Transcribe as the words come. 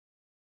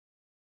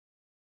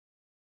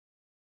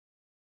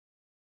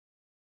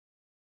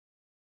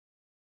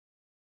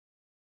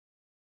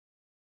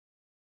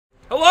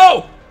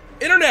Hello,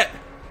 internet.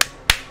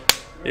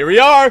 Here we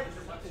are.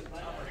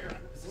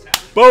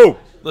 Boom.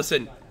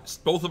 Listen,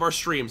 both of our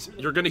streams,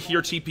 you're gonna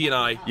hear TP and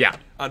I. Yeah.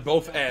 On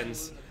both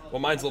ends. Well,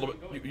 mine's a little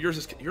bit. Yours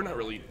is. You're not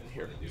really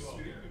here.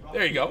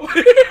 There you go.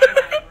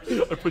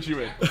 I put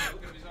you in.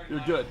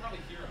 You're good.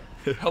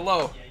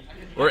 Hello.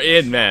 We're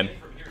in, man.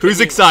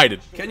 Who's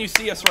excited? Can you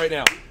see us right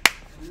now?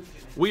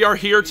 We are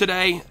here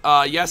today.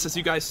 Yes, as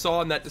you guys saw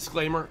in that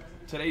disclaimer,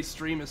 today's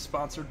stream is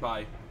sponsored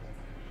by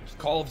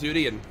Call of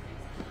Duty and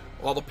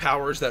all the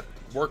powers that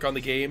work on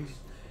the game.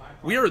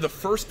 We are the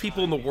first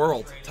people in the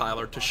world,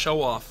 Tyler, to show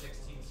off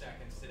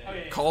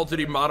Call of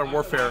Duty Modern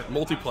Warfare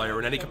multiplayer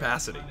in any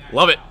capacity.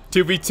 Love it.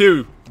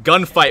 2v2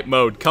 gunfight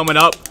mode coming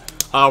up.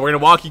 We're going to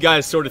walk you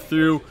guys sort of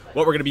through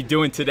what we're going to be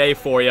doing today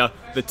for you.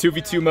 The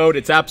 2v2 mode,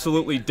 it's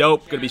absolutely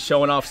dope. Going to be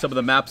showing off some of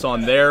the maps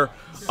on there.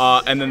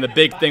 And then the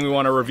big thing we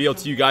want to reveal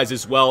to you guys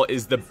as well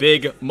is the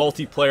big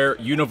multiplayer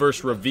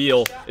universe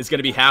reveal is going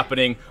to be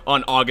happening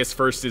on August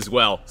 1st as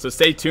well. So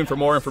stay tuned for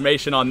more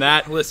information on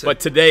that. Listen.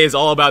 But today is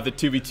all about the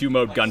 2v2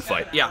 mode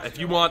gunfight. Yeah, if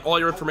you want all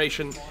your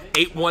information,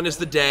 8/1 is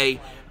the day.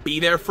 Be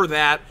there for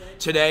that.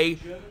 Today,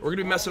 we're going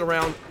to be messing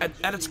around.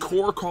 At its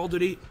core, Call of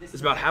Duty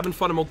is about having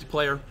fun in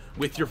multiplayer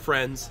with your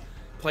friends,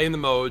 playing the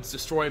modes,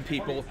 destroying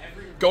people,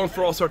 going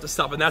for all sorts of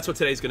stuff, and that's what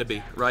today's going to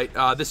be, right?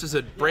 This is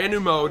a brand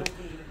new mode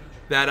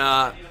that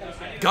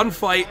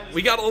gunfight.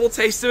 We got a little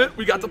taste of it.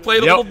 We got to play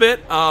it a little bit.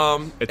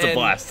 It's a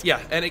blast.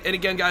 Yeah, and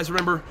again, guys,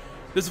 remember,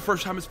 this is the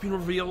first time it's been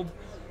revealed.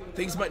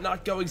 Things might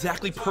not go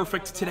exactly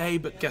perfect today,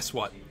 but guess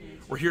what?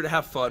 We're here to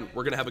have fun.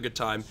 We're going to have a good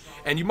time.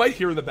 And you might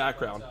hear in the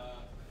background,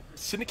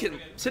 Syndicate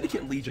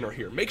and Legion are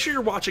here. Make sure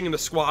you're watching in the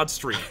squad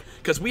stream,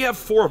 because we have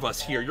 4 of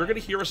us here. You're going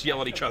to hear us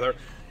yell at each other.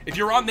 If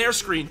you're on their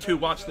screen, too,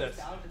 watch this.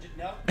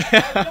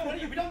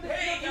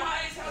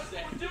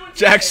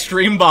 Jack's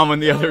stream bombing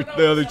the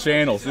other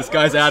channels. This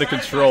guy's out of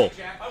control.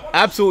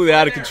 Absolutely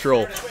out of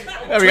control.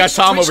 Yeah, we got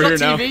Tom over here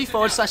now.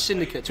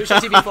 Twitch.tv/syndicate.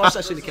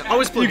 Twitch.tv/syndicate.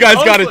 Always plugging. You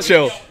guys gotta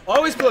chill.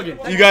 Always plugging.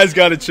 You guys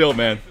gotta chill,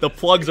 man. The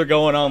plugs are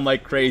going on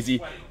like crazy.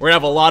 We're gonna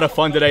have a lot of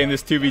fun today in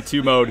this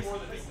 2v2 mode.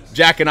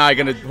 Jack and I are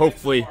gonna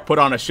hopefully put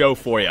on a show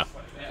for you.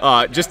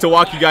 Just to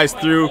walk you guys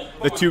through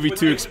the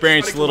 2v2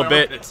 experience a little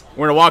bit.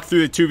 We're gonna walk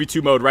through the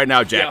 2v2 mode right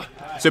now, Jack.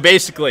 Yeah. So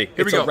basically,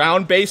 it's a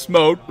round-based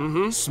mode,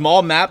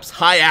 small maps,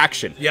 high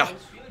action. Yeah.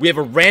 We have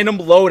a random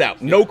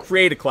loadout, no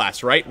creative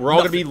class, right? We're all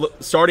going to be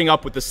starting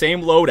up with the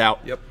same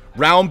loadout,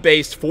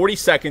 round-based, 40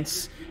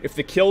 seconds. If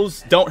the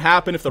kills don't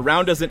happen, if the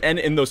round doesn't end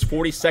in those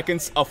 40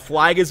 seconds, a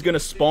flag is going to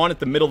spawn at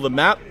the middle of the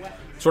map,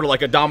 sort of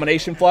like a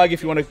domination flag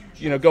if you want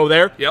to go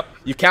there. Yep.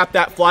 You cap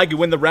that flag, you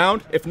win the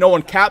round. If no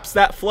one caps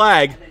that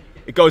flag,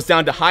 it goes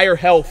down to higher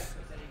health,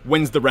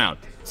 wins the round.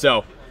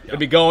 So, going to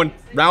be going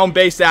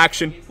round-based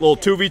action, little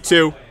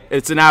 2v2.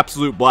 It's an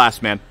absolute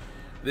blast, man.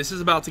 This is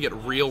about to get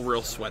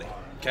real sweaty,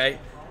 okay?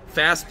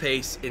 Fast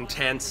pace,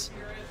 intense.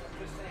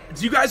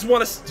 Do you guys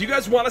want us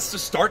to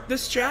start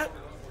this chat?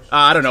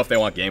 I don't know if they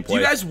want gameplay. Do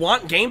you guys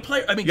want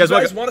gameplay? I mean, do you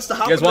guys want us to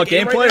hop You guys want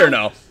gameplay right or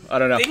no? I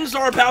don't know. Things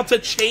are about to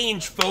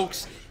change,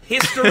 folks.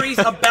 History's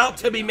about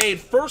to be made.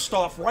 First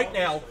off, right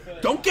now,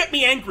 don't get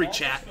me angry,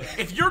 chat.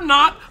 If you're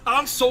not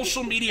on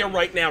social media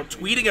right now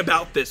tweeting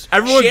about this,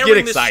 everyone sharing get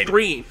excited.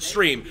 This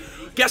stream,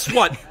 guess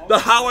what? The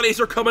holidays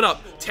are coming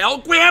up. Tell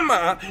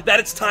Grandma that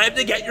it's time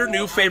to get your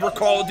new favorite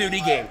Call of Duty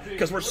game,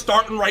 because we're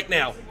starting right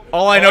now.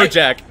 All I know,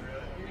 Jack,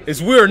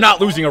 is we're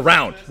not losing a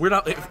round. We're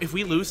not. If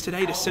we lose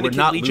today to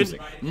Syndicate Legion,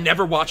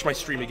 never watch my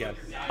stream again.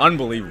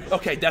 Unbelievable.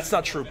 Okay, that's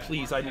not true.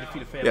 Please, I need to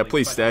feed a family. Yeah,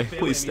 please stay.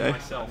 Please stay.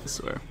 I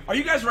swear. Are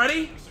you guys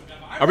ready?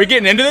 Are we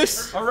getting into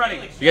this? I'm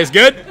ready. You guys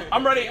good?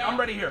 I'm ready. I'm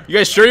ready here. You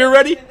guys sure you're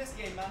ready?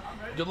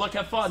 Good luck.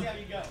 Have fun.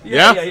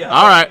 Yeah?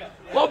 All right.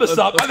 Blow this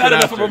up. I've had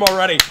enough of them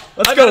already.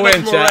 Let's go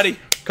in, chat.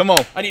 Come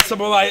on. I need some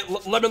of my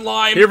lemon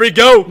lime. Here we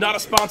go. Not a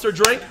sponsored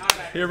drink.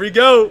 Here we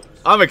go.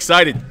 I'm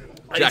excited.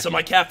 I need some of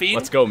my caffeine.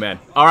 Let's go, man.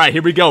 All right,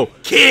 here we go.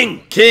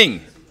 King.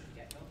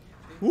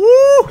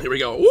 Woo! Here we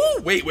go.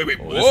 Woo! Wait. Oh,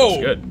 this looks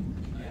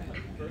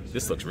good.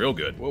 This looks real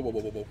good.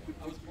 Whoa.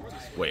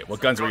 Wait, what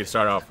guns are we gonna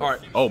start off with? All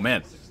right. Oh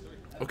man.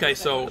 Okay,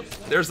 so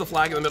there's the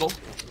flag in the middle.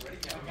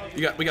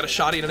 We got a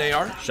shotty and an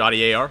AR.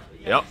 Shotty AR.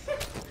 Yep.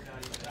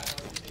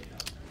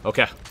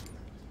 Okay.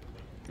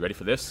 You ready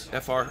for this?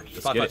 FR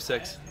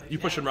 556. You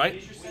pushing right?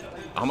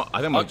 I think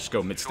I'm gonna just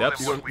go mid steps.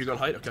 You going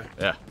height? Okay.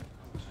 Yeah.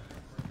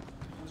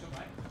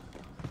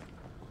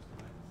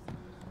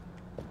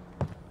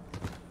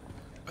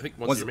 I think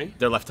one's near me.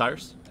 Their left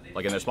tires,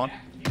 like in their spawn.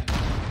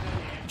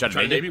 Try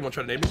to nade me. One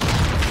try to nade me.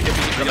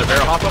 He's on the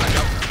barrel hop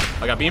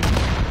up. I got beam.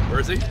 Where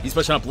is he? He's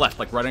pushing up left,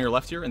 like right on your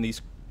left here, and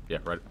these. Yeah,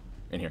 right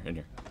in here.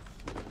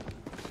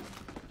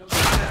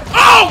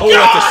 Oh,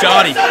 that's a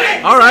shotty.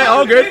 All right,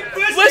 all good.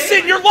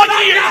 Listen, you're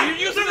lucky you're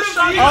using the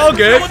shotgun. All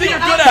good. It's the only thing you're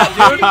good at,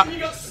 dude.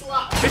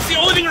 It's the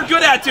only thing you're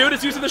good at, dude.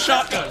 Is using the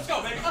shotgun.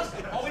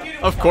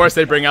 Of course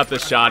they bring out the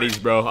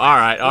shotties, bro. All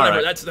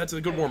right. That's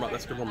a good warm up.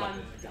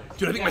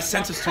 Dude, I think my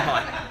sense is too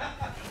high.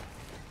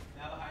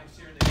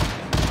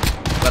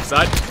 Left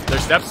side. Their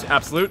steps.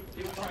 Absolute.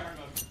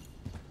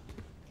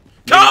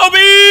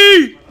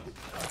 Kobe!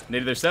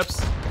 Native their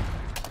steps.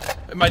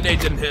 My nade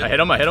didn't hit. I hit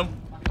him. I hit him.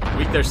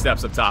 Weak their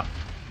steps up top.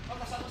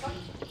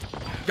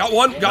 Got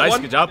one. Got Nice,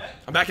 one. good job.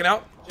 I'm backing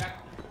out.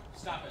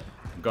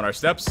 I'm going our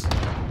steps.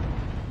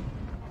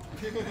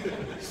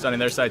 Stunning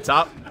their side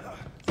top.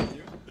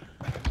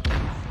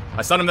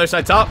 I stun him their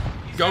side top.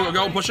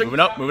 Go, pushing. Moving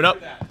up, moving up.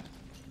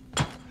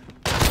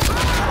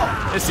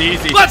 It's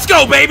easy. Let's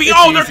go, baby! It's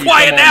Oh, they're easy.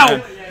 quiet Come now! on,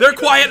 man. They're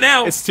quiet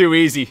now! It's too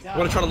easy. I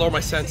want to try to lower my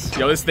sense.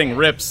 Yo, this thing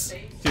rips.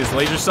 See this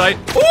laser sight?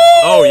 Ooh!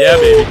 Oh, yeah,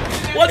 baby.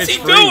 What's It's he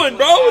free. doing,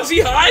 bro? Is he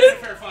hiding?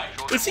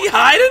 Is he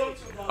hiding?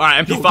 All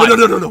right,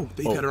 MP5. No.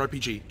 They've had an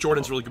RPG.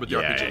 Jordan's really good with the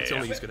RPG. It's the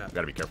only thing he's good at.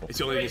 Gotta be careful. It's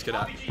the only thing he's good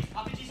at.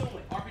 RPGs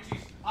only.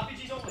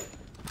 RPGs only.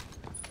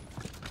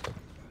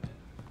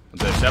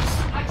 Their steps.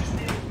 I just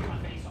did it with my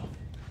face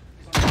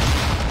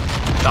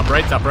off. Top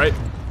right, top right.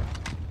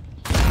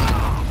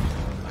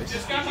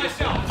 Just got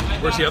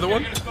myself. Where's the other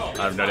one? I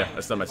have no idea. I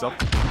stunned myself.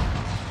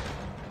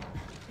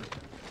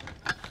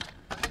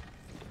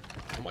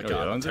 Oh my Oh, god, yeah,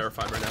 I'm one's it.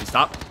 terrified right now.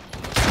 Stop.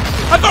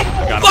 I thought.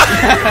 Got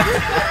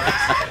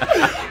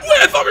Wait,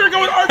 I thought we were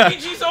going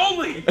RPGs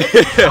only.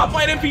 Top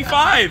line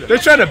MP5. They're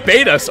trying to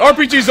bait us.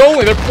 RPGs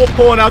only. They're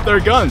pulling out their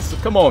guns.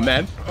 Come on,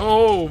 man.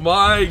 Oh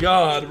my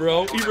god,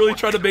 bro. He really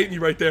tried to bait me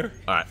right there.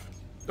 All right.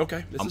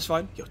 Okay, this is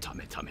fine. Yo, top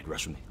mid,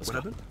 rush with me. Let's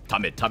What go. happened?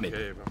 Top mid, top mid.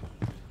 Yeah, bro.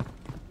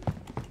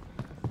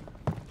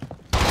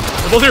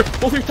 They're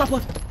both here, top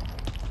left.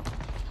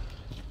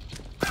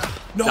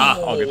 No, Nah,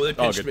 all good,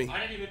 they all pinched good. me.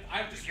 I didn't even.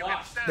 I just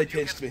lost. They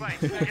pinched me.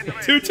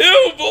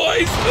 2-2,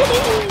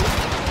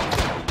 boys.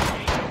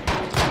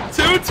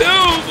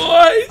 2-2,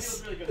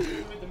 boys.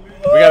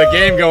 We got a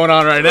game going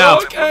on right now.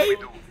 Okay.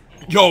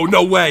 Yo,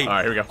 no way. All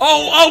right, here we go.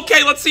 Oh,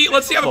 okay. Let's see how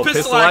the Little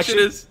pistol action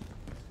action. is.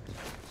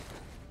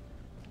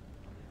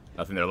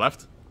 Nothing there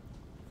left.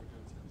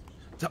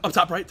 Up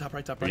top right, top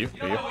right, top For right. you,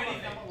 for you.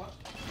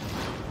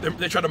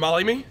 They tried to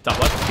molly me. Top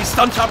left. He's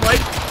stunned top right.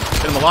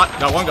 Hit him a lot.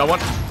 Got one, got one.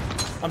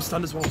 I'm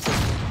stunned as well.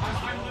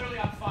 I'm literally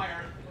on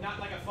fire, not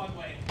like a fun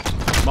way.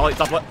 Molly,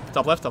 top left,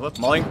 top left, top left.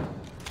 Mollying.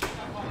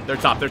 They're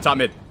top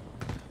mid.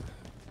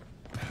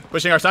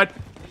 Pushing our side.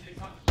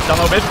 Down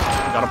low mid.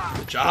 Got him.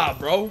 Good job,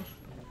 bro.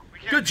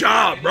 Good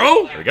job,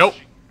 bro. There we go.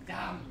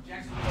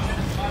 Jackson,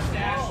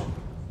 mustache.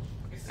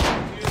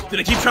 Did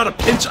I keep trying to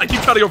pinch? I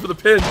keep trying to go for the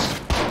pinch.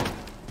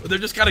 But they're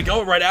just kind of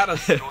going right at us.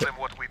 Show them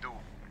what we do.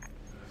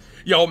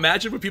 Yo,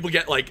 imagine when people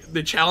get, like,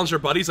 they challenge their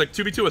buddies, like,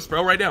 2v2 us,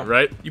 bro, right now.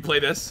 Right. You play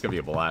this. It's gonna be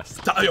a blast.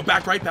 Yo,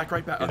 back right, back Hear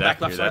left,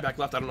 that? back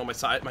left. I don't know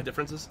my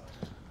differences.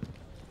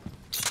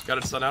 Got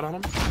it stun out on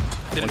him.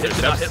 Didn't One hit, of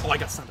did not their hit. Oh, I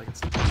got stunned,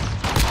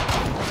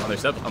 On their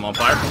step. I'm on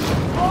fire.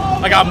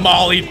 I got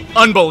mollied.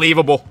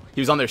 Unbelievable.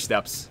 He was on their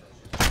steps.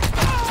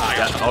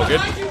 Yeah, all good.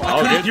 All I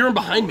couldn't good. hear him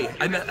behind me.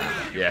 I meant,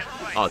 Yeah.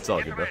 Oh, it's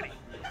all good, bro.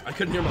 I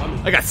couldn't hear him behind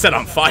me. I got set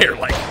on fire.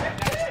 Like,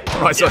 what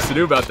am I supposed to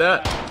do about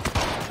that?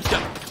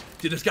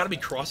 Dude, there's got to be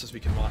crosses we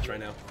can watch right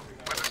now.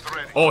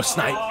 Oh,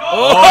 snipe.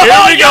 Oh,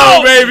 here we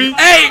go, baby.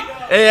 Hey,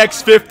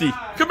 AX50.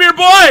 come here,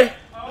 boy.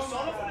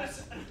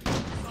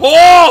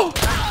 Oh!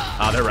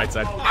 Ah, they're right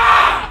side.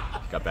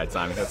 Got bad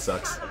timing. That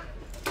sucks.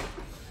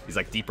 He's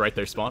like deep right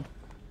there, spawn.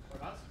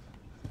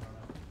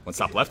 One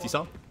stop left, you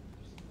saw him?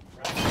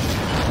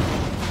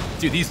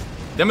 Dude,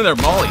 them and their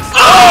mollies.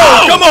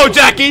 Oh! Come on,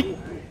 Jackie! Did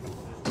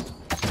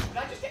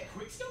I just get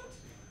quick stoked?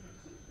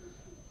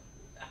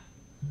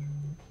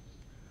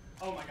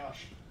 Oh my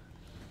gosh.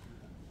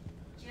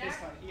 Jack,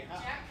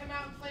 come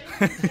out and play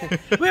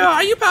with me. Where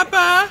are you,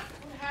 Papa?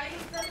 Hiding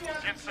from you,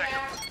 Jack.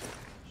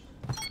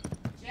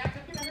 Jack,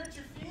 I'm gonna hurt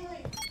your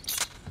feelings.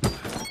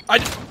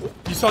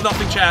 You saw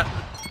nothing, chat.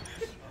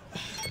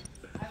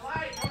 I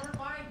lied, don't hurt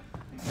mine.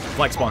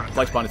 Flag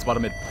spawn, it's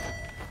bottom mid.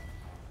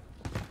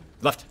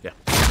 Left, yeah.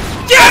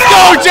 Let's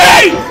go,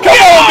 Jay! Come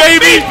on,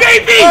 baby!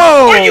 Baby!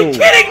 Oh. Are you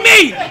kidding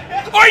me?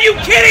 Are you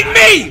kidding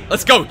me?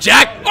 Let's go,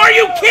 Jack! Are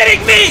you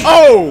kidding me?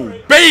 Oh,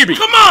 baby!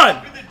 Come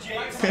on!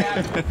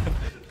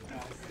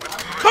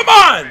 Come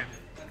on!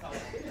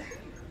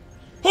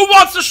 Who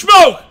wants to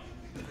smoke?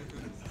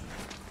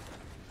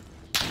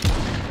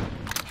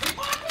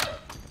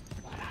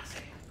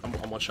 I'm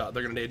on one shot.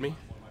 They're gonna nade me.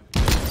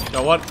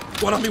 Know what?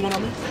 One on me, one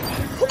on me.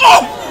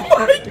 Oh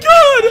my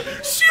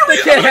god! Seriously,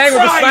 They can't hang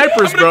with the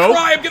snipers, I'm gonna bro.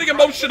 cry. I'm getting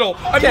emotional.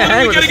 I'm Can't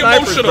hang literally with the getting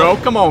snipers, emotional.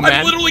 bro. Come on, man.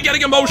 I'm literally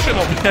getting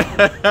emotional.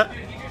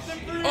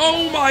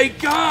 Oh my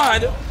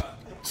god!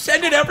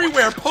 Send it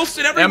everywhere. Post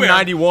it everywhere.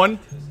 M91.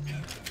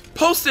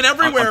 Post it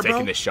everywhere, I'm bro.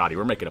 taking this shotty.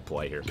 We're making a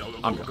play here.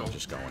 I'm Go.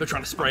 just going. They're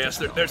trying to spray us.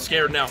 They're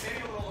scared now.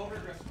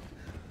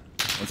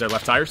 One's their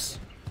left tires.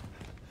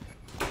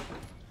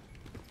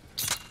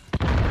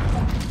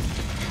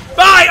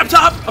 Bye! Up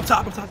top! Up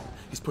top, up top.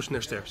 He's pushing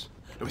their stairs.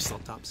 No, he's still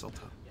up top, still up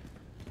top.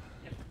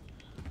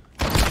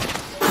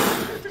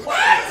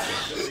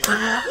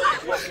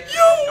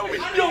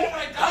 Yo,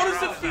 how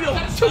does it feel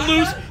to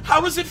lose?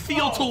 How does it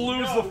feel to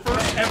lose the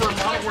first ever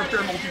Modern Warfare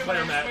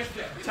multiplayer match?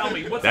 Tell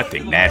me, what's That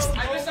thing nasty.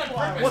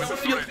 What's the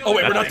feel? Oh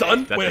wait, we're not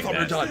done. That Wait, I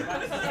thing thought we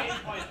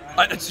were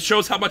done. It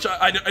shows how much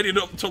I need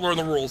to learn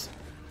the rules.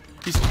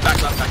 He's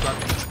back left, back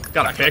left.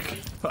 Got a pick.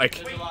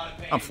 Like,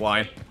 I'm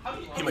flying.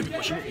 He might be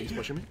pushing me. He's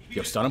pushing me.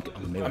 Yo, stun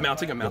him. I'm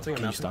mounting. I'm mounting.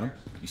 Can you stun him?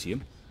 You see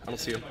him? I don't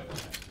see him.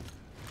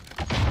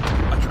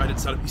 I tried to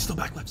stun him. He's still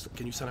back left.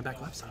 Can you stun him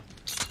back left? Stun him.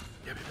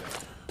 Yeah,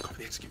 go for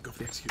the execute. Go for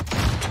the execute.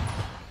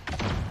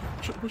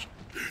 Push.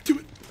 Do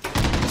it.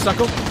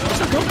 Suckle.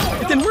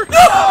 It didn't work. No!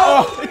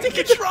 Oh, I think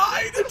he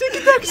tried. I think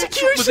the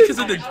execution. Was it because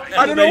of the animation?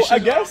 I don't know. I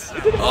guess.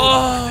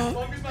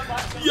 Oh.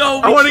 Yo,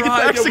 I want to get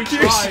the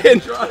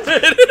execution.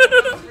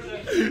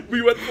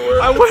 We went for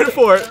it. I went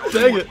for it.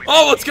 Dang it.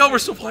 Oh, let's go. We're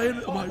still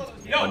playing. Oh my.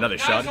 Another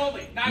shot.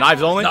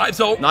 Knives only?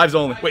 Knives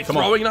only. Wait, come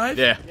throwing on. knife?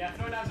 Yeah.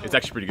 It's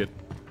actually pretty good.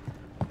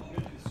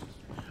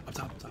 Up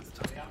top.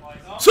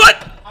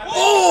 Sweat!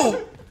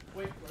 Oh!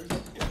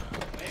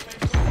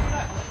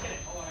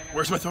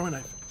 Where's my throwing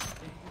knife?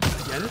 Did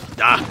I get it?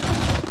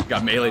 Ah.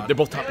 Got melee. They're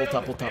both top.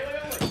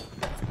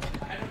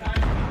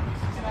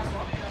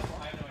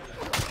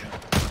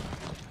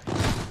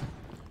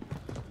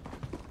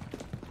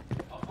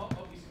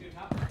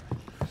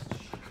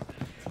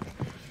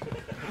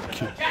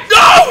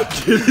 No!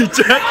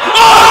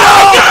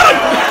 Oh, got him!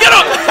 Get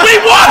him! We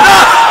won!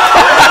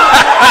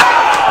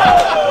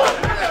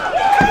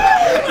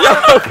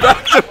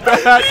 Back to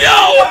back. Yo!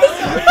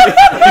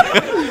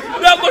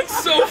 That looks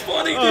so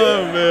funny, dude.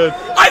 Oh, man.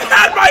 I've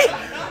had my...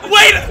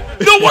 Wait!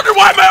 No wonder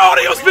why my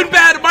audio's been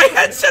bad. My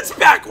headset's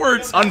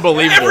backwards.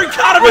 Unbelievable. Every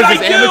kind of What it is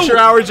I this, do. amateur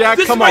hour, Jack?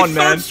 Come on, This is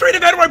man. my third straight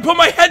event where I put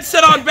my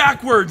headset on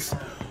backwards.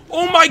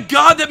 Oh my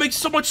god, that makes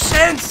so much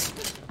sense.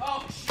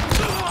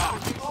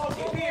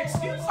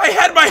 I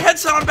had my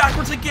headset on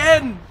backwards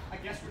again.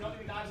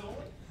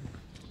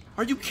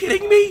 Are you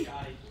kidding me?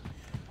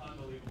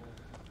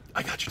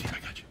 I got you, dude. I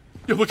got you.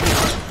 Yo, look at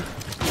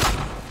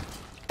me.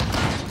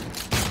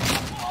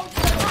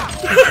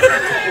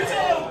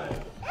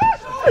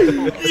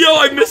 Yo,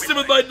 I missed him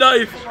with my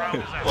knife.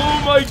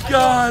 Oh my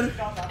god.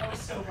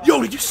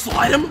 Yo, did you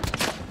slide him?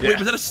 Yeah. Wait,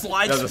 was that a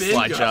slide That was a spin?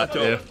 slide shot.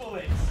 Yeah.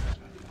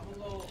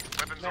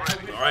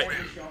 Alright.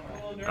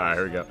 Alright,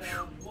 here we go.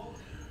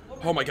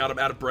 Oh my god, I'm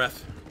out of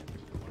breath.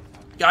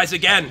 Guys,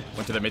 again,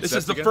 Went to the mid this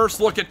steps is the again? first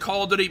look at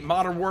Call of Duty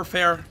Modern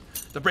Warfare.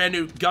 The brand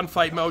new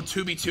gunfight mode,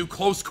 2v2,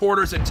 close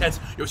quarters, intense.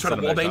 Yo, he's trying to Stun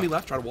him wallbang right me top.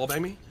 left, trying to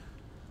wallbang me.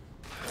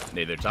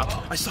 Neither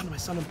top. I stunned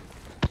him.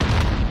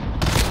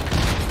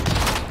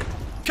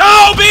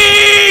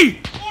 Kobe!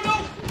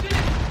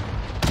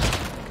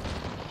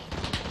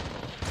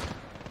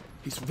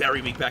 He's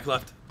very weak back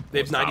left. They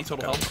have 90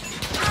 total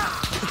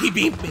health. He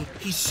beamed me.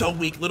 He's so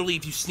weak. Literally,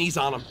 if you sneeze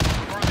on him.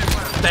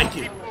 Thank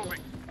you.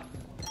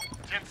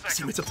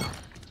 See what's up top.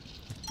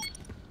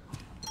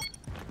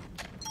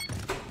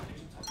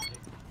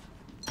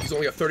 He's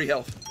only got 30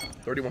 health.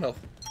 31 health.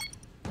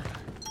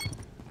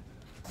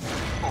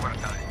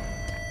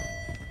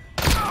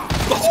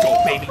 Let's go,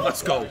 baby.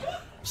 Let's go.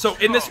 So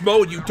in this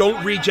mode, you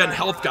don't regen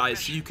health,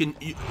 guys. You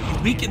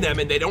weaken them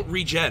and they don't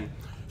regen.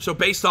 So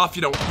based off,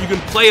 you can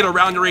play it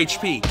around your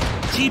HP.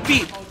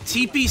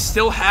 TP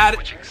still had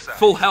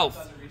full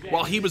health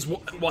while he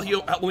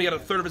only had a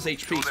third of his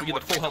HP, so we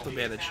get the full health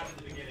advantage.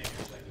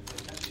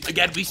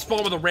 Again, we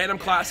spawn with a random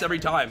class every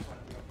time.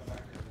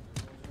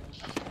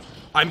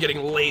 I'm getting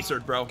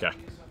lasered, bro. Okay.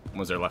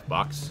 Was their left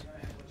box?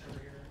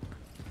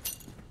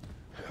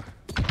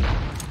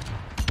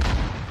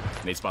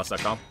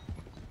 NateSpots.com.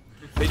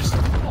 They just...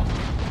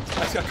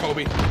 I just got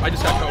Kobe. I literally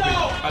just got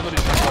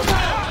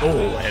Kobe.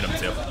 Oh, I hit him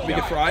too. We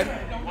get fried.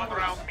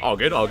 All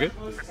good.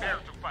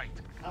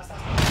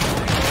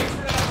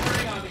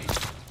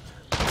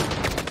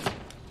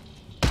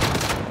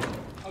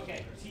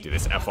 Dude,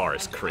 this FR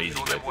is crazy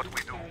good.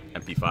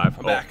 MP5.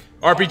 I'm back.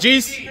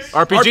 RPGs?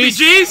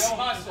 RPGs?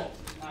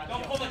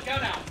 Don't pull the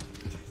gun out.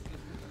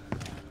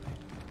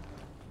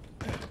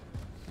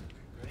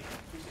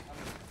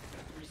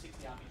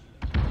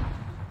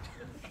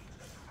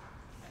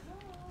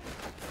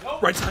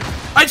 Right side.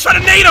 I tried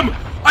to nade him!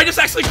 I just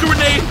actually threw a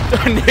nade!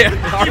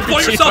 You blow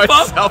yourself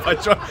up?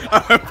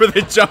 I went for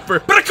the jumper.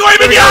 Brakoy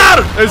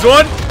Minyar! There's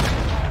one.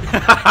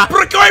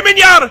 Brakoy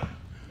Minyar!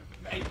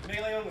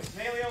 Melee only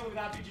with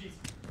RPGs.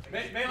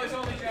 Melee's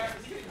only, Jack.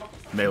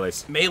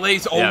 Melees.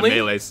 Melee's Yeah, only?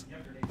 melees.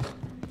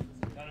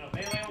 No,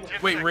 melee only.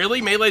 Wait,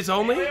 really? Melee's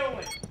only? Melee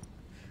only.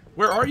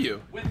 Where are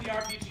you? With the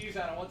RPGs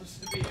out, I want this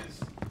to be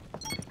as...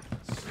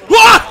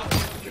 Ah!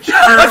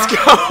 Let's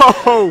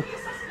go.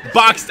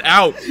 Boxed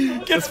out.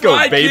 Let's go,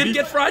 Fried, baby. kid.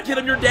 Get fried, kid.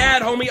 I'm your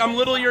dad, homie. I'm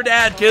literally your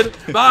dad, kid.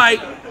 Bye.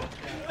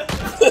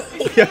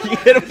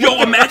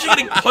 Yo, imagine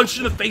getting punched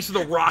in the face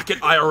with a rocket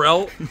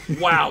IRL.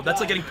 Wow, that's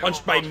like getting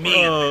punched by me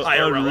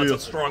IRL. unreal. That's how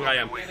strong I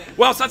am.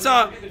 Well, so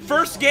that's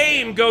first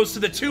game goes to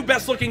the two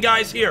best looking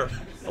guys here.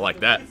 I like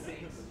that.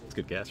 It's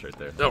good gas right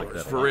there. I No, like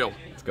that. for real.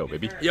 Let's go,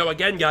 baby. Yo,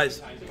 again,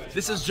 guys,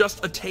 this is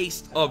just a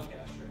taste of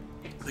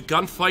the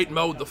gunfight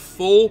mode. The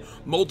full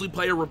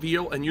multiplayer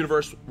reveal and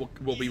universe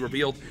will be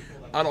revealed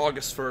on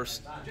August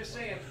 1st.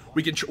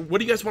 We can. What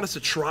do you guys want us to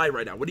try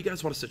right now? What do you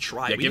guys want us to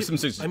try? Yeah, give some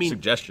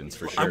suggestions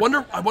for sure. I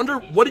wonder.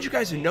 What did you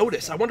guys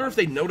notice? I wonder if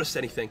they noticed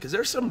anything, because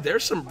there's some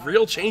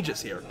real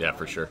changes here. Yeah,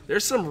 for sure.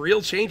 There's some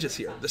real changes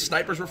here. The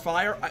snipers were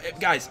fire.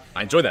 Guys,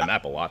 I enjoy that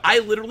map a lot. I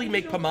literally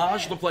make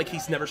Pomage look like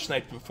he's never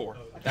sniped before.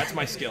 That's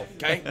my skill.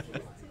 Okay.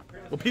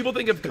 When people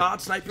think of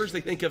COD snipers,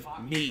 they think of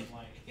me.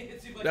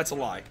 That's a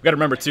lie. You got to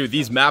remember too,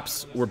 these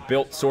maps were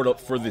built sort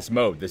of for this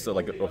mode. This is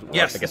like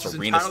yes, I guess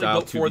arena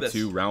style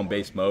 2v2 round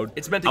based mode.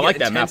 It's meant to I get like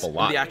that map a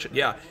lot. The action,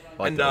 yeah.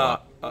 And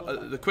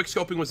the quick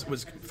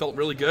scoping felt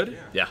really good.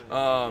 Yeah.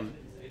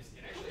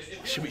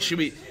 Should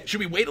we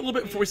wait a little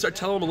bit before we start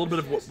telling them a little bit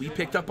of what we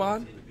picked up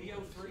on?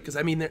 Because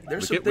I mean,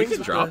 there's some things. We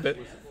could drop it.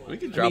 We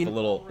could drop a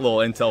little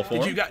intel for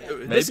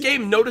them. This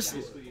game? Notice,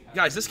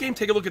 guys. This game.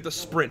 Take a look at the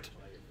sprint.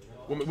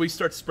 When we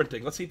start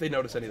sprinting, let's see if they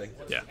notice anything.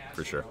 Yeah,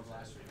 for sure.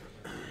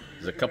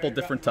 There's a couple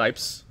different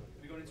types.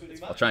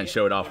 I'll try and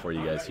show it off for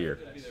you guys here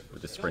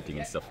with the sprinting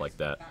and stuff like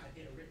that.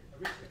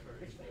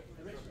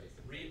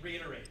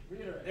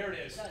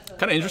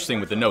 Kind of interesting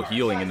with the no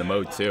healing in the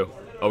mode too.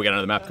 Oh, we got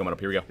another map coming up.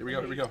 Here we go. Here we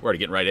go. We're already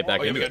getting right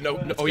back into it.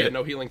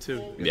 No healing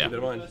too. Yeah.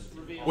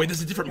 Wait, this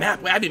is a different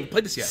map. Wait, I haven't even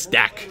played this yet.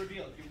 Stack.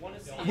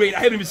 Wait, I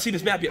haven't even seen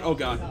this map yet. Oh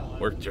god.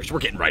 We're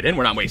getting right in.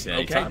 We're not wasting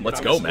any time.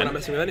 Let's go, man. We're not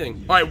messing with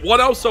anything. All right,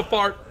 1-0 so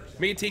far.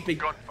 Me and TP.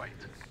 Gunfight.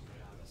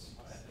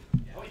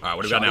 All right,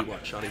 what do we got now?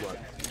 Shoddy what?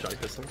 Shoddy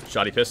pistol?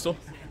 Shoddy pistol.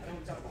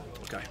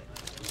 Okay.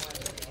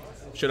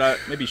 Should I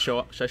show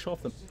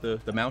off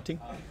the mounting?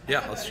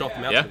 Yeah, let's show off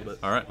the mounting a little bit.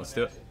 All right, let's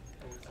do it.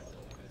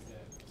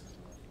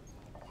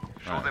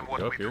 Show them what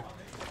go we up here. do.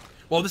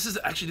 Well,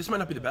 this might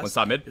not be the best. One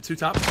top mid. The two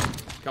top.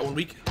 Got one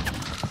weak.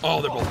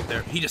 Oh, they're both up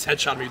there. He just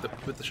headshot me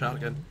with the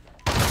shotgun.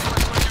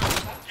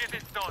 Get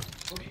it done.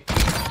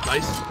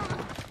 Nice.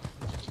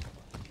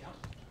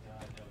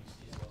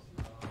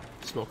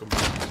 Smoke him, bro.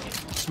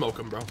 Smoke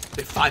him, bro.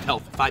 They have 5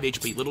 health, 5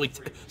 HP. Literally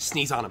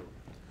sneeze on him.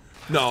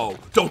 No,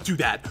 don't do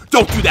that.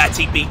 Don't do that,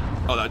 TP.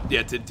 Oh,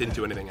 yeah, didn't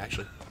do anything,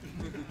 actually.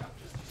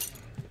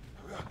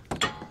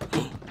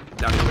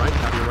 Down to your right,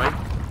 down to your right.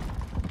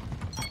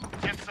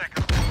 10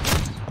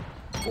 seconds.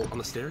 Oh, on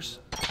the stairs.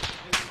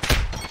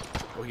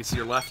 Oh, you can see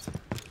your left.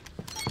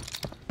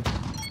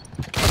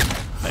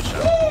 Nice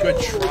shot.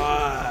 Good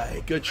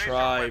try. Good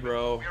try,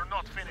 bro. We are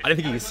not finished. I didn't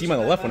think you could see him on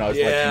the left when I was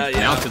like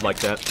mounted like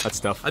that. That's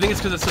tough. I think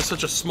it's because it's just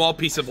such a small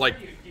piece of, like,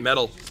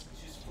 metal.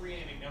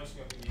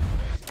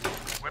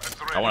 Weapons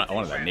ready. I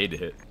wanted that nade to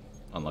hit.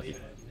 Unlucky.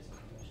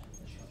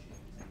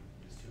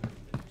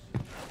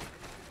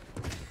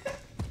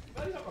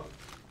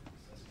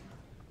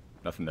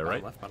 Nothing there,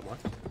 right? Bottom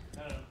left.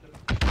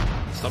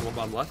 Stun one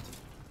bottom left.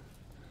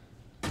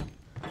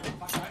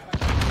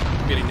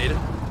 I'm getting naded.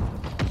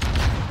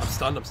 I'm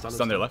stunned.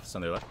 Stun their left.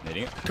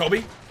 Nading it.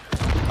 Kobe,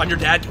 on your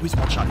dad. Oh, he's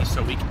one shot. He's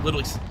so weak.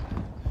 Literally.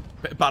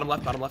 Bottom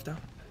left now.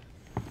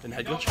 And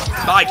head glitch.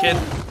 Bye, kid.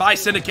 Bye,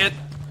 Syndicate.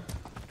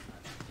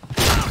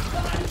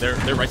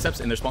 They're right steps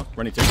in their spawn.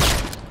 Running two.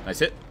 Nice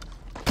hit.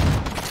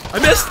 I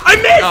missed.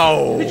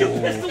 Oh. Did you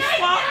pistol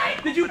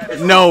swap? Did you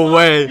pistol No swap?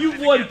 way. You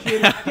won,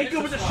 kid. Take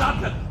over the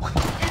shotgun.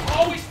 It's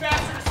always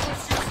faster to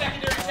switch to a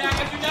secondary attack.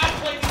 I do not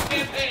play these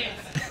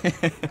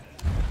campaigns.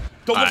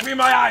 Don't look me in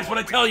my eyes when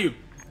I tell you.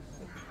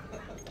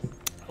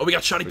 Oh, we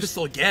got shoddy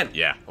pistol again.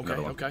 Yeah.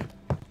 Okay.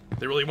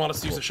 They really want us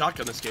to use a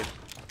shotgun this game.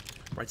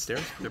 Right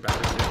stairs. They're back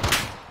right stairs.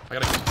 I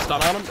gotta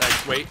stun on him.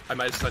 Wait, I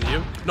might have stunned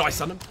you. No, I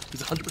stunned him.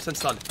 He's 100%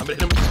 stunned. I'm gonna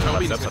hit him with this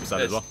Kobe. Left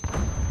side as well.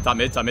 Top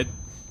mid. Hit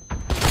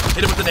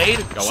him with the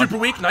nade. Super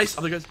weak. Nice.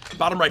 Other guys.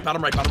 Bottom right.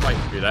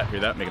 Hear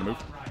that. Make a move.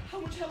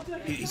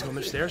 He's going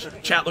their stairs.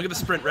 Chat, look at the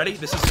sprint. Ready?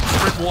 This is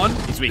sprint 1.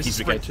 He's weak. This is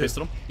I sprint 2.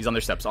 pistol him. He's on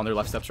their steps. On their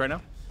left steps right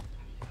now.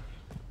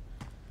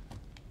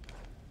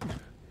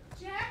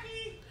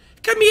 Jackie!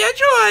 Come here,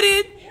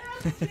 Jordan.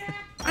 Jack!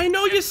 I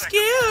know you're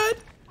scared.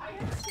 I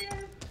am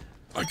scared.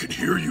 I can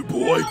hear you,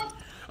 boy.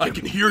 I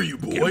can hear you,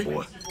 boy.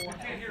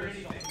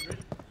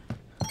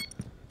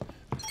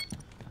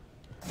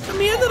 Come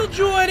here, little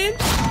Jordan.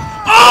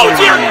 Oh,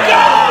 dear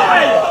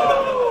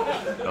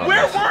God!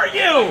 Where were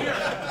you?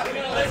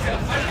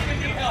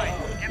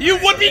 You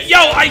would be. Yo,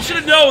 I should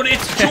have known.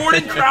 It's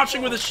Jordan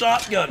crouching with a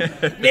shotgun.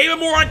 Name a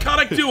more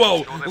iconic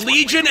duo: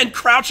 Legion and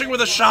crouching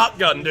with a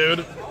shotgun,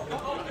 dude.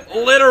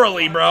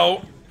 Literally,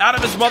 bro. Out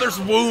of his mother's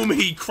womb,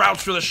 he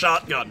crouched with a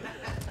shotgun.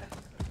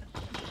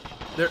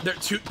 They're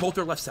both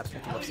their left steps.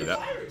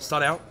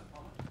 Stun out.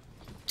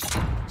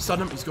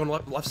 Stun him. He's going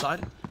left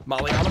side.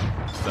 Molly on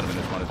him. Stun him in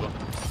this one as well.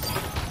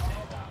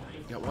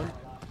 Got one.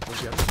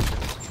 Where's the other?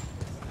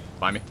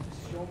 By me.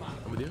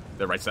 I'm with you.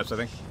 They're right steps, I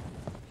think.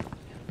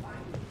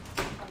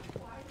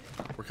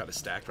 We're kind of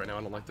stacked right now.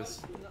 I don't like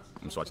this.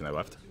 I'm just watching that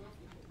left.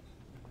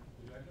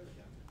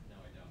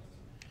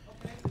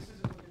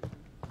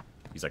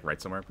 He's like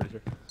right somewhere, I'm pretty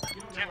sure.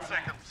 10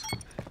 seconds.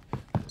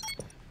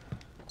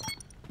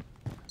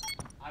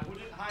 I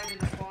wouldn't hide in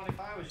the spawn if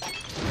I was you.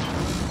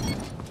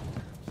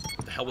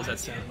 What the hell was that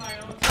sound?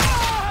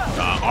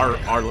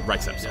 Our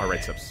right steps. Our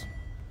right steps.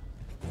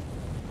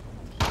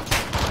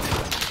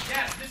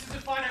 Yes, this is the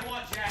fight I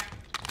want, Jack.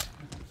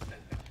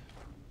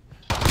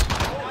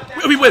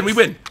 we win. We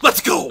win. Let's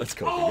go. Let's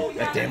go, baby.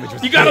 That damage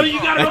was You gotta.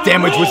 That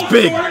damage was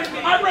big.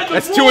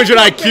 That's 200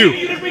 IQ.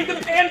 You didn't read the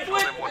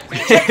pamphlet.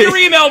 Check your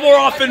email more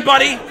often,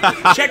 buddy.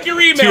 Check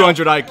your email.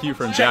 200 IQ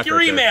from Check Jack your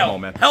right there. email. Come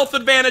on, man. Health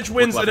advantage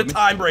wins Look in a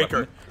left of me. tiebreaker.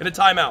 Look left In a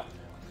timeout.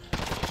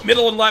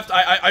 Middle and left.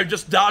 I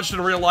just dodged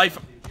in real life.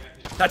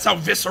 That's how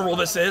visceral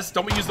this is.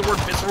 Don't we use the word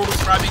visceral to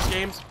describe these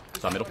games?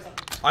 Top middle.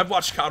 I've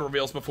watched COD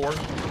reveals before.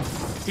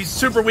 He's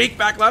super weak.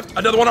 Back left.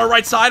 Another one on our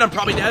right side. I'm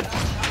probably dead.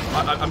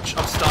 I'm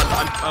stunned.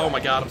 Oh my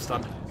god, I'm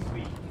stunned.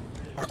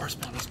 Our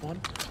spawn.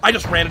 I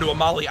just ran into a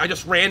molly. I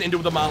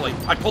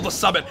pulled a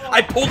summit.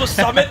 I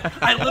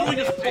literally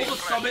just pulled a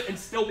summit and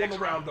still won the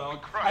round,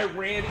 dog. I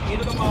ran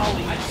into the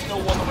molly and still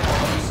won the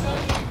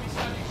round.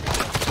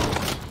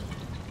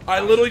 I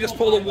literally just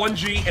pulled a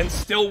 1G and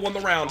still won the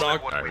round,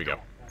 dog. All right, here we go.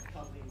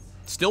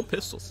 Still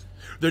pistols.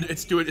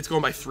 It's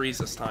going by threes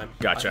this time.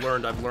 Gotcha.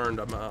 I've learned.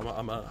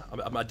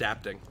 I'm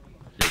adapting.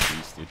 You're a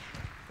beast, dude.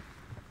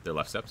 They're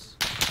left steps.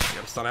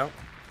 Got a stun out.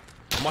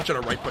 I'm watching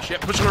our right push. Yeah,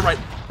 pushing our right.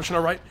 Pushing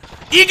our right.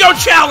 Ego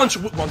challenge!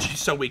 Well,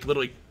 she's so weak.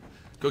 Literally.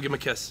 Go give him a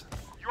kiss.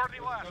 You already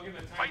left.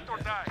 Fight or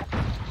die.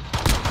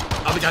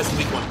 Other guy's the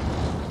weak one.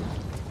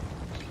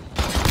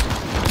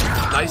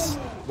 Nice.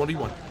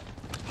 1v1.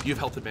 You have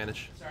health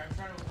advantage. Sorry, I'm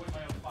trying to avoid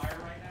my own fire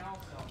right now,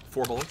 so.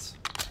 4 bullets.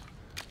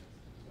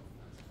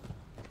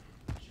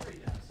 Sure he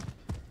does.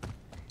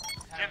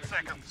 10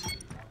 seconds.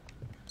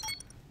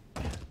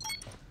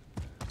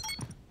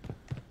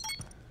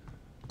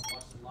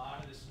 Watched a lot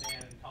of this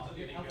man in Call of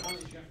Duty. Go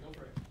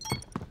for it.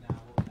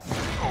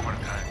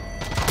 Overtime.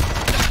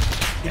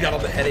 He got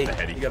on the heady.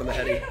 heady. He got on the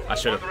heady. I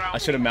should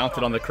have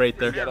mounted on the crate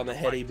there. He got on the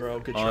heady, bro.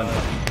 Good On.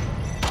 job.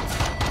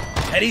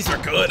 Headies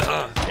are good,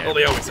 huh? Yeah. Well,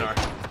 they always are.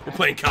 We're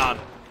playing COD.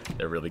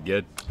 They're really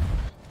good.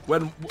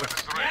 When?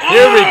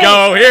 Here we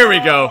go. Here we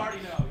go.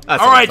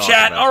 That's All what right, I'm talking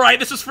chat. about. All right,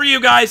 this is for you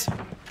guys.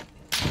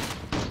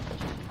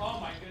 Oh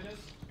my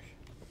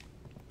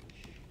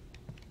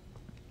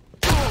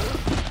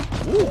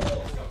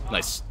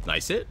goodness.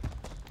 Nice hit.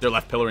 Their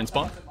left pillar in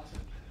spawn.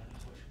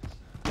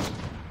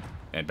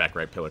 And back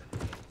right pillar.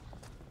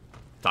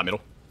 Top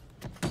middle.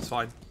 It's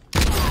fine.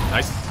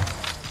 Nice.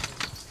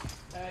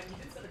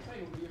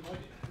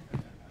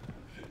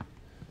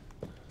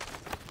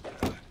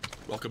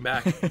 Welcome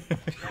back.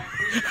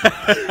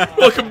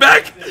 Welcome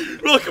back.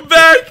 Welcome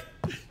back.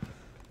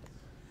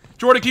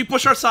 Jordan, can you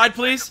push our side,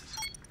 please?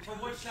 From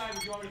which side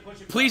would you want me to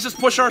push it? Please just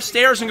push our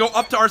stairs and go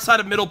up to our side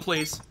of middle,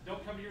 please.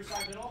 Don't come to your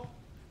side middle.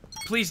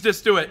 Please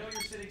just do it. I know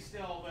you're sitting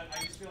still, but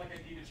I just feel like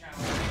I need a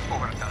challenge.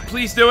 Overtime.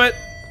 Please do it.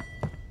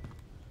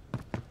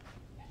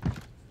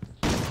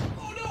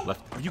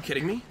 Left. Are you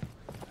kidding me?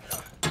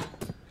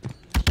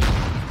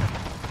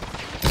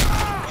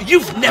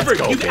 You've never,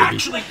 go, you've baby.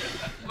 actually,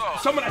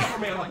 someone has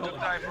me on the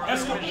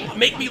building.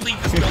 Make me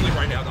leave this building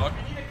right now, dog.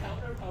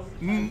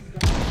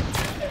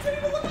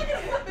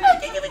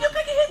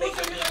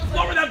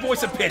 Lower that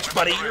voice and pitch,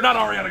 buddy. You're not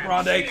Ariana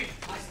Grande.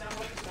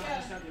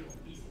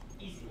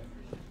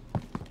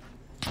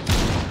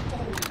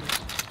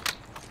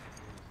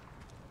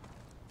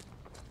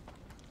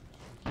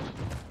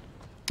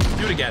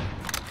 Do it again.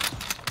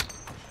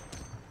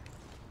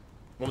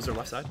 What was their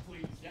left side?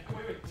 Yeah,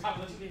 wait. Top,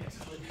 let's do this.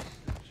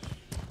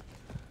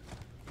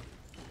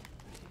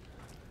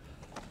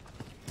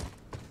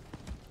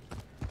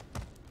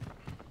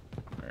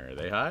 Where are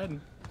they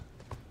hiding?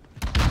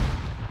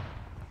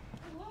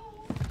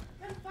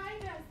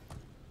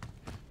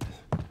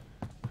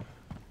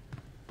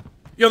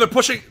 Yo, they're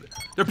pushing.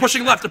 They're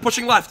pushing left. They're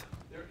pushing left.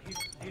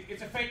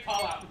 It's a fake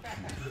call out.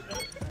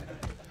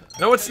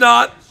 No, it's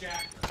not.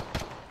 Jack.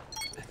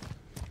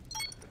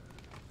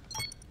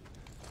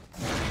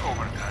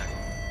 Overtime.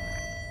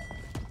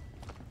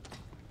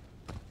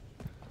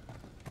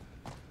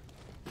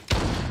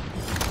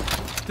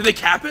 Did they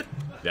cap it?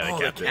 Yeah, they Oh,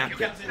 capped they it.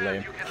 capped it.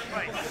 Lame.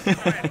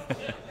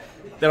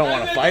 They don't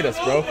want to fight us,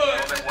 bro.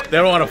 They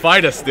don't want to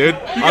fight us, dude.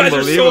 You guys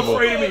are so Unbelievable.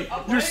 afraid of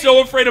me. You're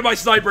so afraid of my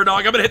sniper,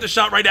 dog. I'm gonna hit the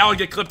shot right now and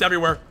get clipped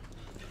everywhere.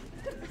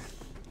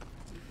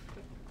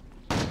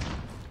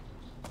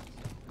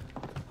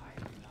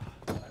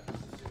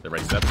 They're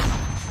right step.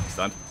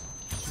 Stun.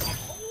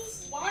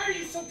 Why are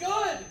you so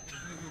good?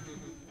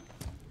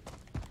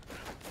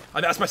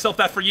 I've asked myself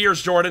that for years,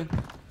 Jordan.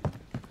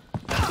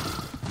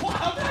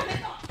 How did I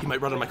hit that? He might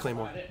run on my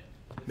claymore.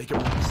 Make it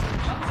run.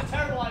 That was a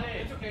terrible idea.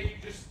 It's okay.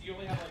 You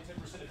only have like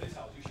 10% of his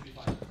health. You should be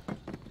fine.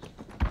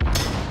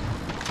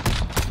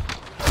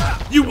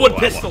 You would Oh, I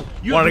pistol.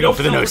 You wanted have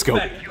to go for the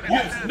self-respect. no-scope. You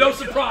have no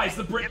surprise.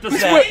 The Brit does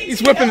that.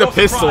 He's whipping the No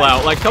pistol surprise.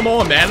 out. Like, come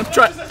on, man. I'm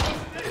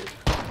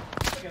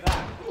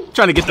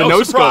trying to get the No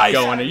no surprise.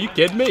 scope going. Are you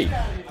kidding me?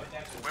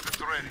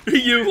 Weapons ready.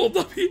 You hold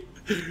up.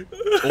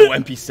 Oh,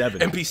 MP7.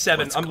 MP7.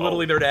 Let's I'm go.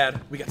 literally their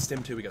dad. We got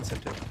stim too. You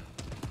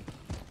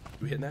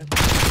hitting that?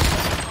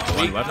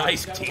 One left.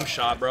 Nice team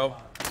shot, bro.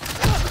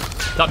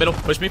 Top middle.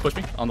 Push me.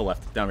 On the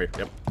left. Down here.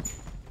 Yep.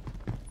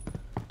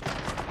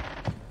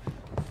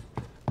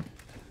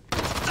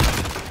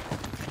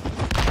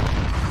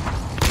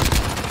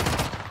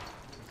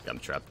 Got him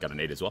trapped. Got a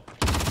nade as well.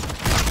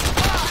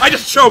 I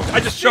just choked. I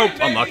just choked.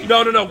 Unlucky.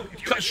 No, no, no.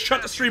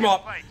 Shut the stream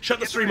off. Shut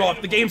the stream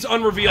off. The game's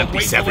unrevealed.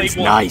 Wait till MP7's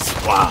 8-1.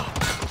 nice. Wow.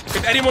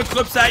 If anyone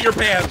clips that, you're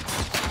banned.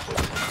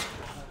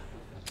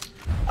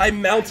 I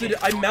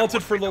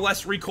mounted for the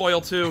less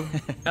recoil too,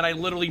 and I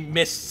literally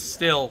missed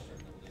still.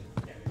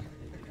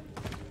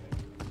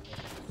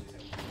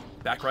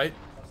 Back right.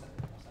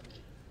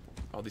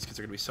 Oh, these kids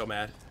are gonna be so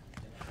mad.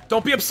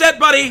 Don't be upset,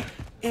 buddy.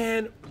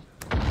 And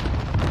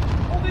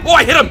oh,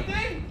 I hit him.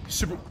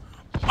 Super.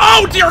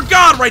 Oh dear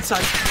God! Right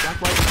side.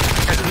 Back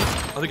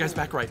right. Other guy's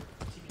back right.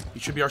 He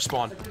should be our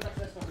spawn.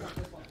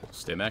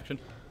 Stim action.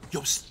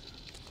 Yo,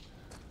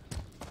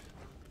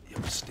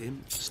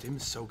 Stim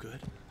is so good.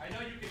 I know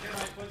you can hear my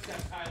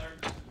footsteps, Tyler.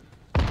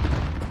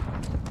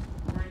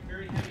 Wearing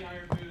very heavy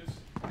iron boots.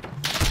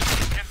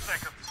 10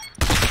 seconds.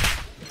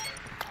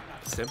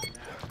 Stim.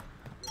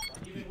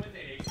 Even with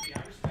 8 HP,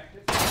 I respect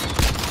it.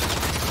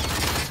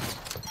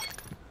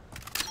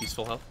 He's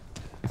full health.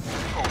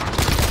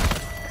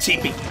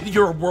 TP,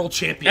 you're a world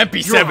champion.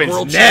 You're a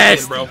world MP7's champion,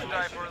 nasty. bro.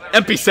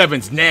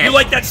 MP7's nasty. You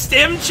like that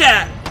Stim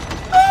chat?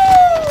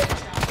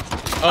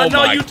 Oh I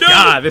know my you do.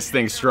 God, this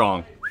thing's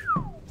strong.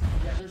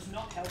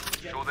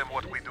 Show them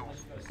what we do.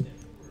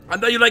 I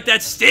know you like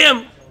that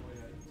Stim.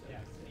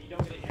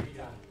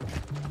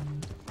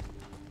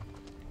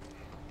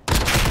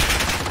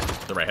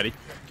 The right heady.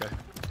 Okay.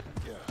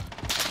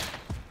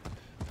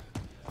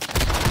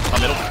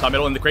 Top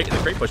middle in the crate.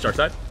 Push dark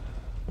side.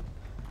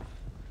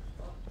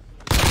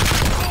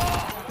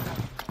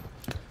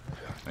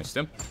 Nice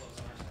stim.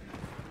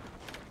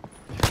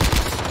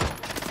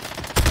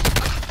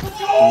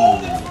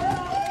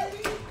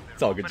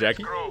 It's all good,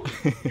 Jackie. Grow.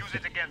 Use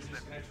it against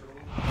them.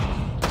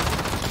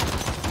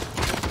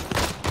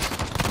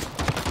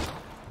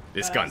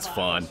 This gun's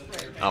fun.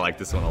 I like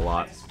this one a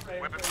lot.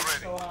 Weapons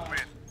ready.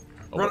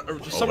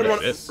 Win. Somebody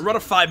what is this? run a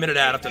 5-minute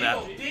ad after that.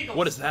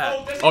 What is that?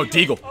 Oh,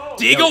 Deagle.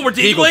 Deagle? We're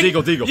deagling?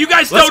 Deagle. You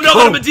guys Let's don't know go.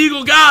 that I'm a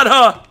Deagle god,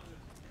 huh?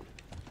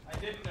 I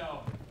didn't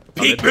know.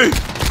 Peek me.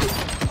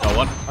 Oh,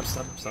 one. I'm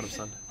stunned.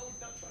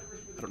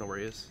 I don't know where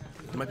he is.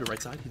 He might be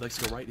right side. He likes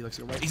to go right.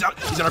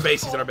 He's in our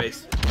base. He's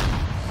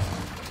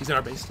in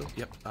our base still.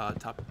 Yep.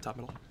 Top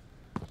middle.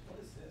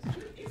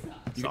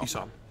 You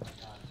saw him.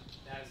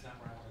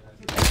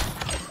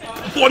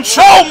 One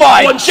shot. Oh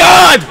my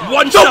God!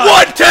 One The shot.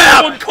 one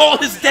tap! Someone call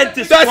his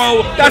dentist, That's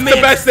bro.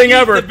 the best thing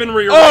ever. Have been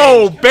rearranged.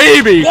 Oh,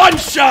 baby! One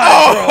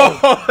shot,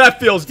 Oh, that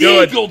feels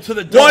good. Deagle to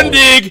the dome. One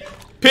dig. bro.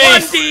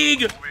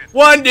 Peace.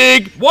 One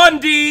dig. One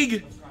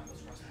dig.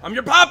 I'm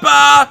your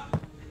papa.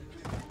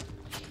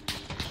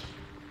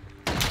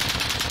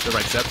 The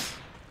right steps.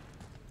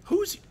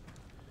 Who's?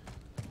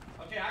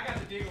 Okay, I got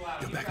the deagle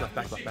out.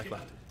 Back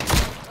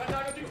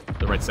left.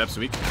 The right steps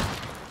weak.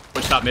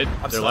 Push top mid.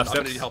 I'm Their stunned. left I'm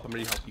gonna steps. need help.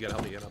 You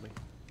gotta help me.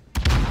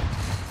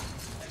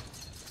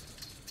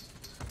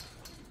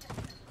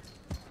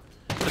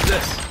 What is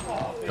this?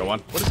 Go on.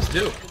 What does this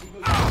do?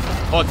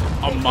 Oh, it's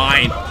a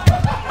mine.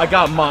 I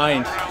got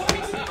mine.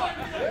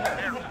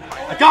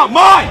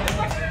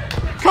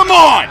 Come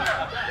on!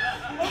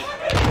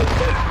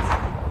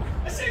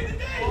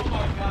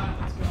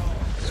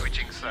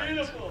 Switching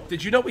sides.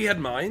 Did you know we had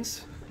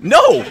mines?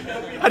 No!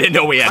 I didn't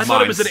know we had I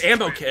thought it mines. was an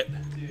ammo kit.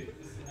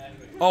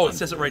 Oh, it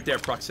says it right there.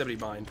 Proximity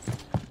mine.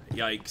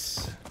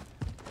 Yikes.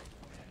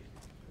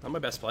 Not my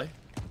best play.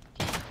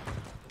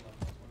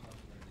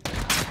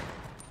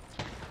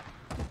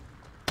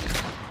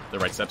 The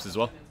right steps as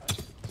well.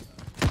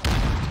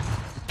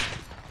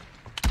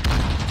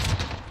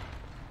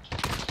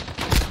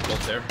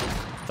 Both there.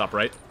 Top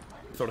right.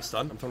 I'm throwing a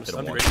stun. I'm throwing a Hit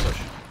stun. him Be ready to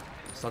push.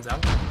 Stun's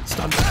out.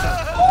 Stun. You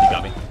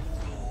got me.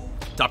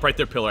 Top right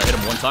there, pillar. I hit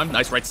him one time.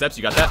 Nice right steps.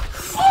 You got that? Ooh, good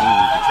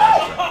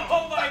try.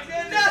 Oh my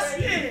goodness!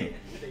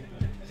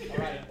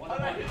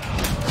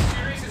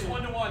 Series is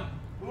 1-1.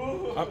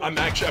 I'm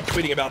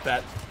tweeting about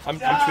that. I'm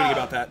tweeting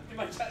about that.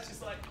 My chat's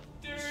just like,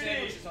 dude.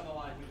 Sandwich is on the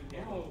line.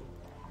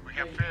 We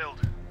have failed.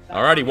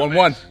 Alrighty,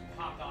 1-1.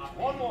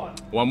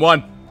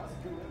 1-1.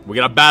 We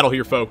got a battle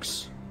here,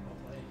 folks.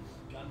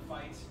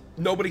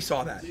 Nobody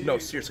saw that. No,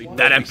 seriously.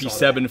 That nobody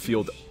saw MP7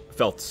 field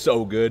felt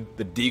so good.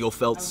 The Deagle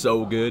felt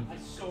so good.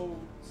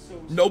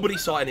 Nobody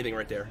saw anything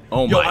right there.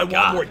 Oh Yo, my I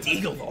God. want more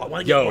Deagle though. I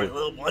want to Yo. get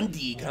more one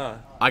Deag, huh?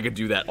 I could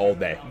do that all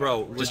day.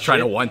 Bro, Just legit. trying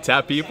to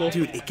one-tap people.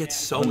 Dude, it gets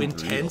so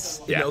intense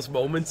in Yeah. those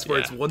moments where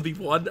it's Yeah.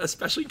 1v1,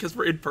 especially because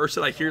we're in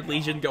person. I hear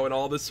Legion going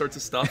all this sorts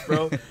of stuff,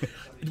 bro.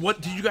 What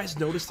did you guys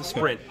notice the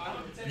sprint?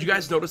 Did you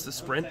guys notice the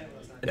sprint and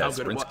Yeah, how good it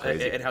sprint's was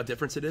crazy. and how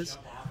different it is?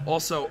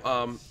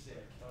 Also,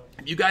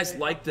 you guys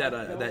like that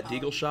that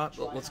Deagle shot?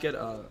 Let's get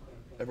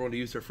everyone to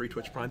use their free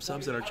Twitch Prime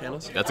subs in our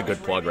channels. That's a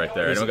good plug right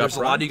there. Anyone got There's a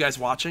lot Prime? of you guys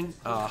watching.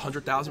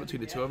 100,000 between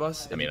the two of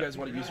us. If mean, you guys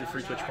want to use your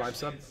free Twitch Prime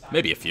sub,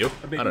 Maybe a few.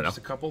 maybe I don't know. just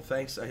a couple.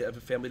 Thanks. I have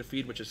a family to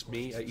feed, which is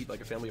me. I eat like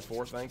a family of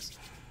 4. Thanks.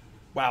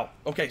 Wow.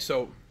 Okay,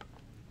 so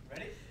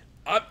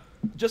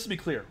just to be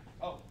clear,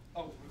 Oh,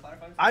 we're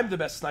clarifying? I'm the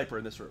best sniper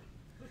in this room.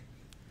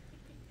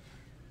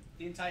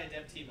 The entire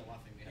dev team are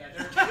laughing me.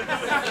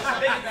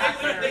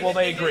 Well,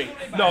 they agree.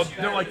 No,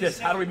 they're like this.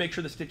 How do we make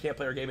sure this kid can't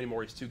play our game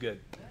anymore? He's too good.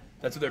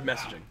 That's what they're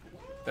messaging.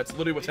 That's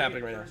literally what's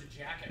happening right now.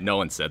 No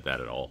one said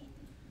that at all.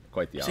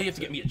 Quite the opposite. So you have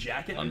to get me a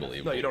jacket?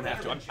 Unbelievable. No, you don't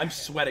have to. I'm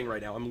sweating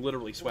right now. I'm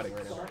literally sweating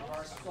right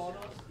now.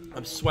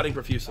 I'm sweating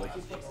profusely.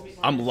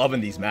 I'm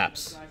loving these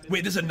maps.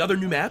 Wait, this is another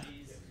new map?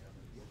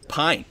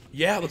 Pine.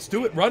 Yeah, let's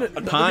do it. Run it.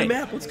 Another Pine. new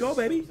map. Let's go,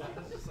 baby.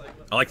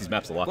 I like these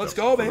maps a lot. Let's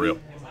though, go, for baby. real.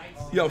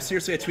 Yo,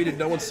 seriously, I tweeted.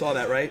 No one saw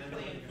that, right?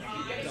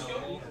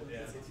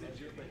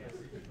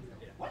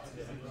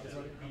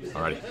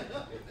 Alrighty.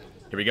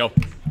 Here we go.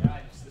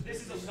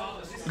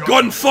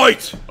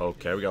 Gunfight!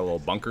 Okay, we got a little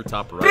bunker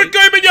top right.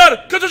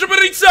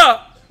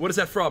 What is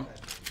that from?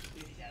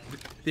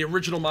 The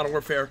original Modern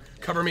Warfare.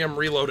 Cover me, I'm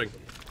reloading.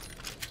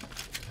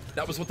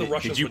 That was what the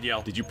Russians would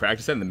yell. Did you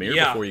practice that in the mirror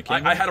Yeah, before you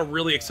came? I had a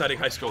really exciting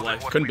high school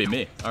life. Couldn't be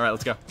me. All right,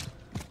 let's go.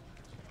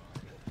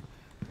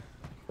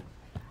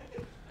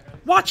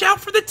 Watch out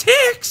for the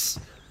ticks!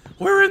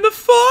 We're in the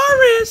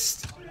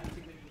forest!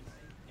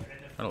 I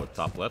don't know what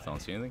top left. I don't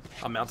see anything.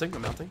 I'm mounting.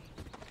 I'm mounting.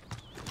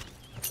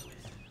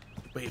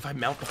 Wait, if I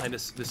mount behind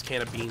this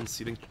can of beans,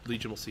 you think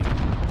Legion will see me?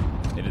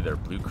 Into their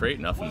blue crate.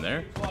 Nothing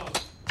there.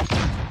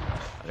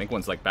 I think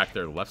one's like back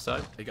there to the left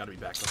side. They gotta be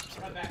back left or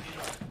something.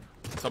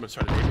 Someone's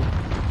trying to name me.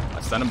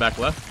 I sent him back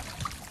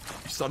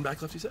left. You stun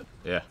back left, you said?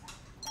 Yeah.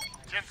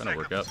 10 Trying to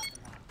work out.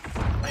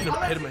 I hit him,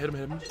 I hit him, I hit him, I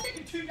hit him. Just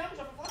taking 2 damage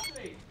off a flash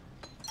grenade.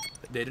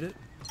 Dated it.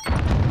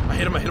 I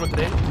hit him with the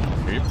nade.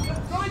 Here you.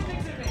 Throwing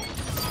things at me.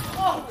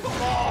 Oh, come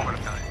on.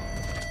 Overtime.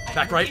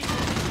 Back right.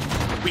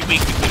 Weak.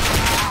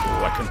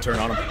 Oh, I couldn't turn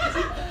on him.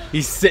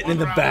 He's sitting in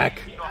the back.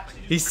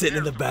 He's sitting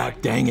in the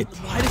back. Dang it.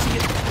 Why does he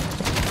get...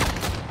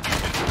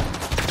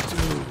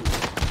 Dude.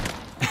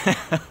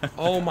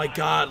 Oh my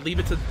god. Leave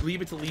it to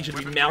Legion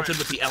to be mounted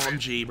with the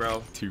LMG,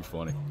 bro. Too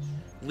funny.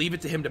 Leave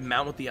it to him to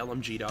mount with the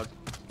LMG, dog.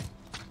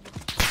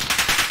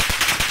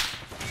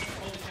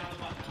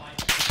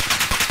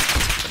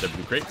 At the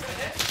blue crate.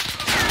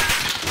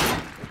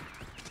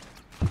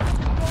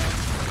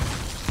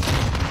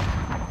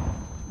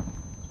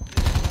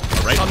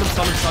 All right.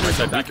 Summon,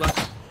 back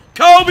left.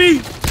 Kobe!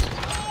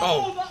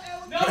 Oh.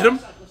 Hit him?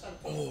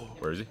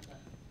 Where is he?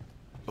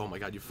 Oh my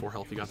god, you have 4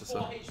 health. You got this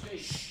up.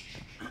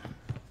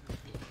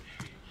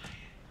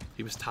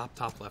 He was top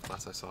left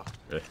last I saw.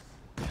 Really?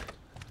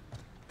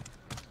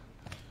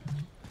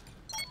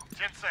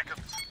 10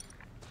 seconds.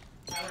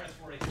 Tyler has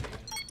 4 HP.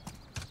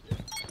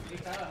 Hey,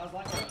 Tyler, how's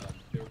life going?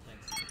 They were playing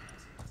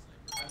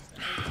I was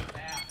taking a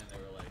bath and they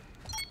were like...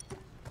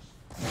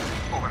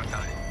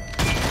 Overtime.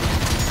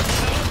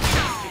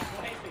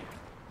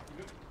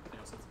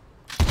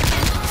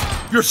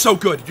 You're so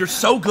good. You're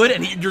so good,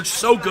 and you're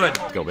so good.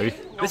 Let's go, baby.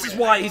 This is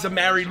why he's a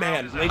married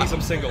man. Ladies, I'm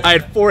single. I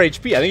had 4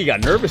 HP. I think he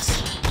got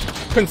nervous.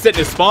 Couldn't sit in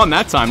his spawn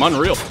that time.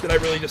 Unreal. Did I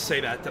really just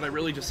say that? Did I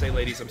really just say,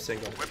 ladies, I'm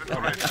single?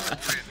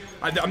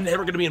 I'm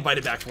never going to be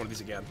invited back to one of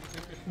these again.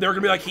 They're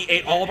going to be like, he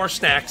ate all of our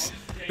snacks.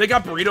 They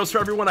got burritos for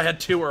everyone. I had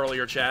 2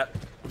 earlier, chat.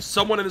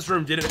 Someone in this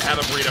room didn't have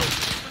a burrito.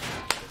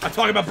 I'm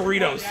talking about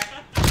burritos.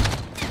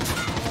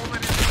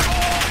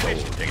 Oh,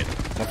 dang it.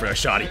 One for a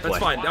shoddy play.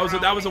 That's fine.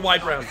 That was a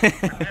wipe round.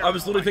 I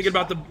was literally thinking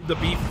about the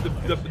beef,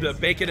 the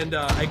bacon and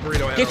egg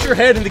burrito. I had Get your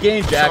head in the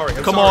game, Jack. I'm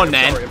Come sorry, on, I'm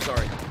man. sorry, I'm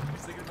sorry.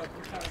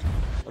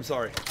 I'm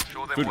sorry.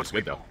 Show them Food what was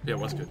good, though. Yeah, it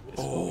was good.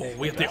 Oh,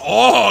 we have the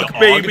AUG,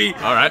 baby.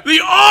 All right. The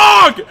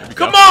AUG.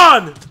 Come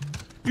on.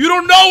 You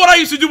don't know what I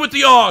used to do with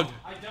the AUG.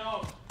 I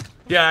don't.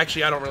 Yeah,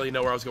 actually, I don't really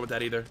know where I was going with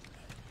that either.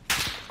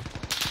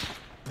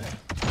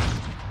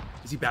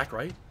 Is he back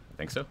right? I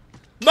think so.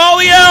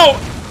 Molly out!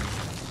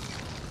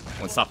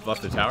 One stop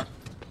left of the tower.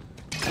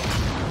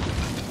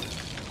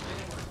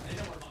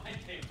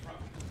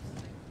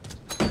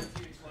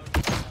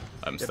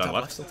 I'm Yeah, stunned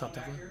top left. still top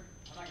left.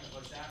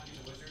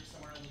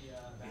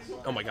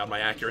 Oh my god, my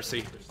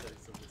accuracy.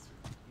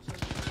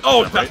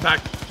 Oh, back right.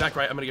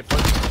 I'm gonna get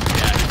flipped.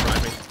 Yeah, he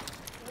tried me.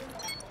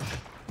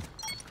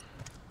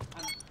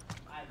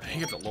 I think I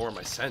have to lower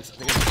my sense. I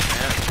think I'm mad.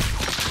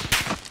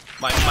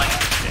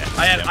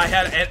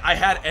 I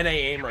had NA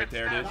aim right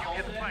there, dude.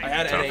 I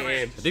had NA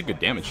aim. I did good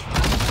damage.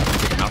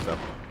 Took him out, though.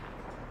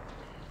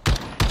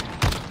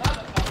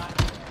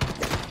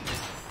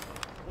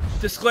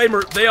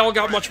 Disclaimer: they all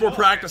got much more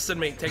practice than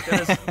me. Take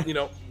that as, you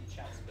know.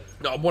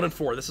 No, I'm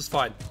 1-4. This is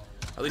fine.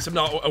 At least I'm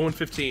not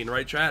 0-15,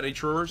 right, chat? Any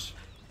truers?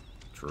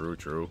 True,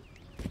 true.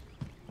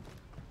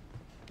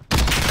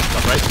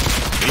 Top right.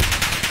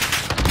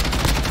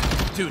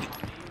 Dude,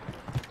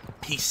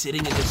 he's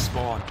sitting in his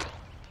spawn.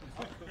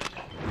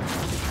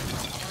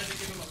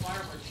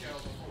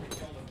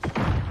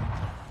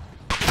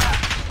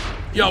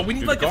 Yo, we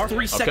need like a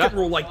 3-second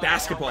rule like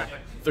basketball.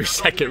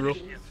 3-second rule.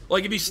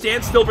 Like if you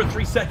stand still for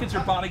 3 seconds,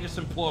 your body just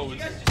implodes.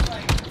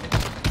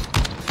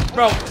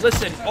 Bro,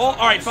 listen. All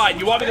right, fine.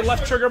 You want me to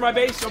left trigger my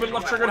base? You want me to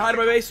left trigger and hide in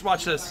my base?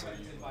 Watch this.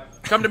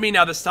 Come to me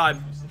now this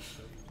time.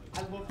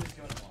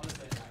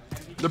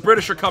 The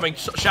British are coming.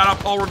 Shout out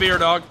Paul Revere,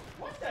 dog.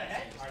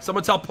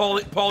 Someone tell Paul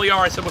ER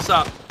I said what's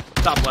up.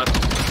 Top left.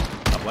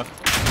 Top left.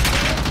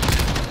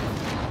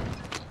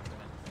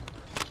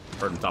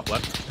 Heard him top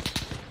left.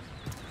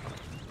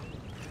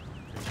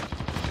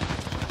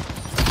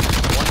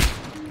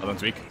 Other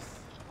one's weak.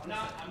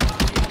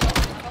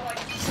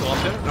 Still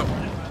up there? No.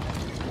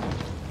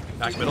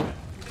 Back middle.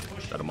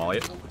 Try to molly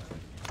it.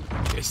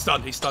 He's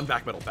stunned. He's stunned.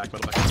 Back middle. Back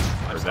middle. Back middle.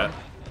 Where's that?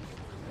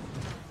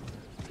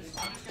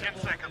 10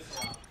 seconds.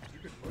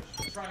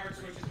 Tryhard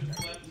switch has been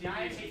flipped. Yeah,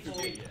 it's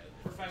full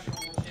professional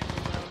world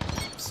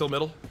champion. Still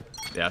middle.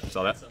 Yeah,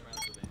 saw that.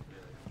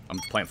 I'm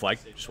playing flag.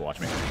 Just watch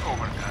me.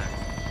 Overtime.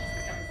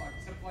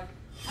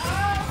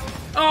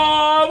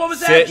 Oh, what was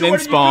that? Sitting in Jordan?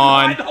 You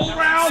spawn. couldn't hide the whole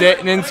round.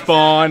 Sitting in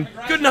spawn.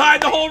 Couldn't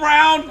hide the whole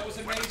round.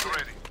 Weapons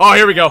ready. Oh,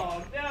 here we go.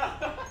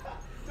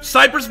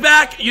 Sniper's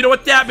back. You know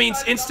what that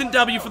means. Instant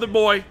W for the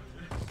boy.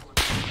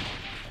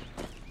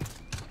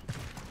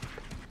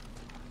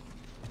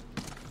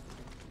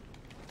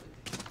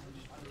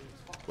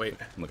 Wait.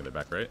 I'm looking at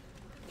back right.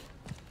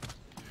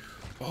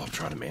 Oh, I'm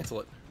trying to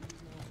mantle it.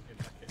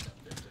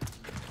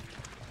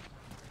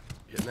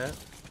 Hitting that?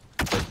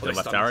 The left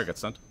stunned. tower got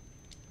stunned.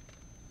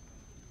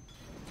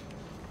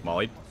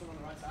 Mollied.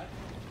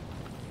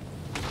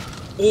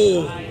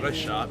 Oh, nice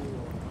shot.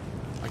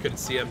 I couldn't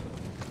see him.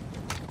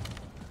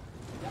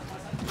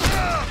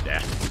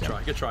 Yeah. Good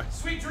try. Good try.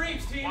 Sweet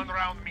dreams, team. One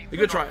round means A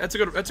good try. That's a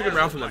good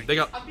round from them. They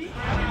got.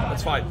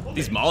 That's fine.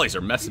 These mollies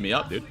are messing me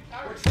up, dude.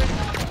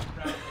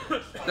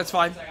 That's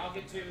fine. I'll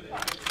get two.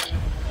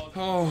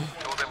 Oh.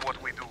 show them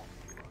what we do.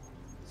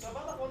 So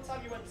about that one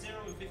time you went 0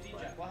 and 15,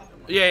 Jack, what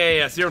happened?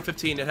 Yeah. 0 and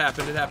 15. It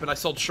happened. It happened. I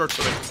sold shirts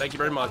for it. Thank you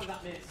very much.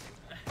 That miss.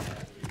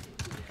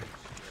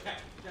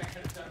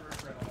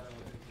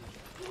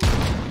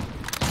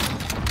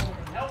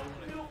 Help!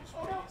 No!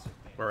 Oh no!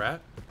 Where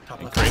at?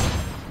 Top left. I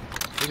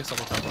think I saw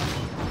one top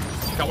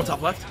left. Got one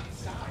top left.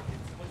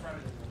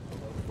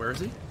 Where is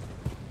he?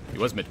 He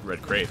was mid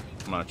red crate.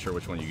 I'm not sure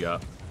which one you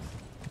got.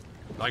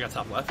 I got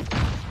top left.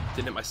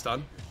 Didn't hit my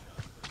stun.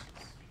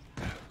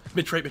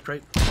 Mid crate.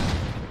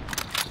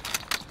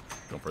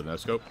 Going for the no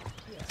scope.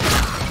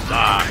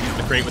 Ah,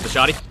 the crate with the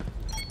shotty.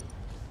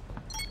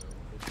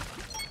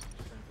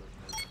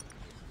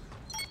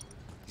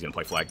 He's gonna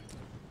play flag.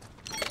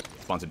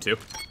 Spawns in 2.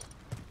 Overtime.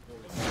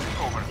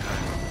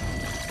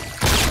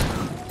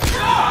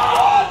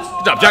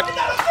 Good job, Jack.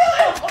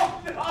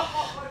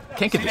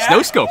 Can't get this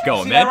no scope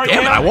going, man. right Damn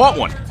it, there? I want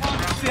one.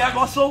 See that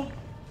muscle?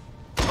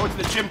 I went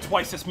to the gym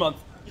twice this month.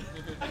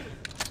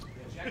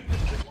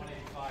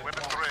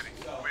 Weapons ready.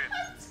 Win.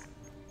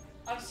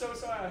 I'm so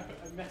sorry I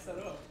messed that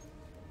up.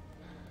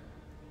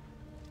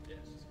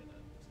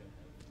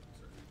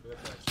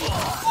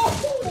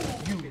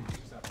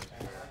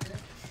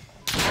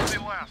 Only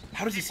last.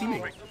 How does he see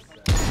me?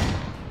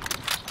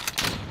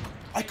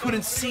 I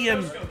couldn't see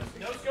him.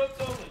 No scopes only. No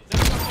scopes only.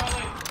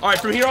 All right,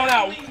 from here on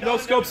out, no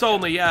scopes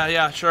only.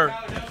 Yeah, sure. No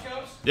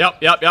scopes. Yep.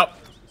 Oh, now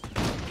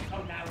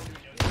we're gonna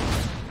do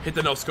it. Hit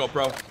the no scope,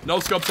 bro. No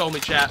scopes only,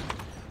 chat.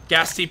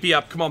 Gas TP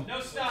up. Come on. No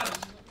stuns.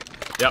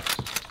 Yep.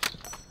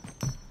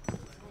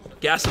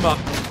 Gas him up.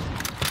 10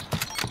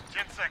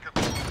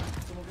 seconds.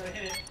 Someone's gonna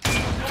hit it.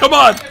 Come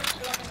on.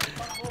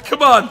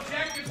 Come on.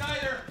 Jack gets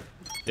either.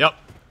 Yep.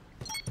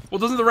 Well,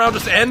 doesn't the round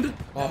just end?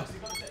 Oh.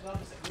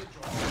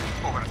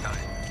 Overtime.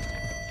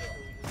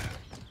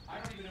 I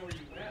don't even know where you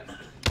went.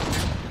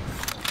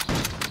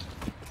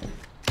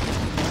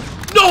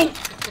 No!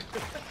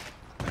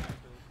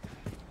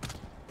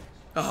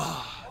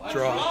 Ah,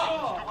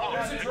 draw.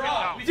 There's a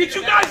draw. Did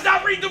you guys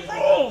not read the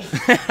rules?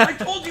 I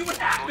told you what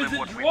happens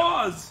in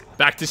draws.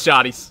 Back to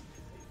shotties.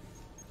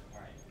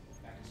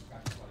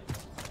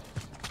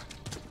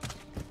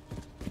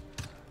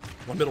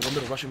 One middle,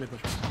 rushing mid.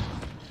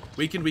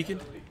 Weakened.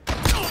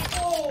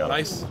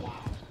 Nice.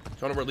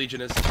 Don't know where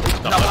Legion is.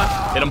 Top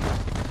left. Hit him.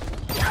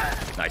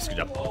 Nice, good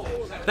job.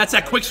 That's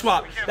that quick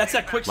swap. That's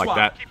that quick Like swap.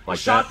 that, like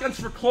the shotgun's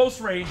for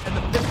close range and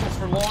the pistols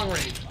for long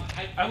range.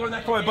 I learned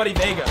that from my buddy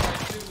Vega.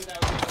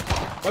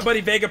 My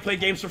buddy Vega played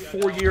games for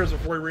 4 years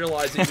before he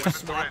realized he could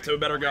swap to a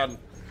better gun.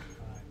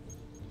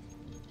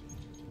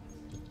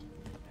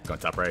 Going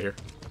top right here.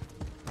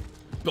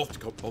 Both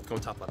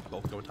going top left.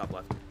 Both going top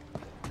left.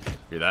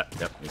 Hear that?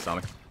 Yep, you saw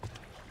me.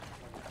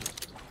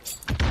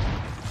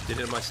 Did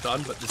hit my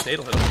stun, but this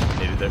nade'll hit him.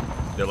 Needed there.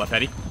 They're left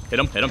heady. Hit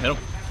him.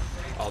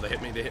 Oh, they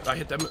hit me. I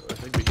hit them. I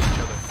think we hit each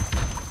other.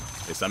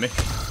 They saw me.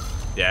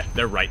 Yeah,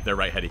 they're right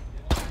heady.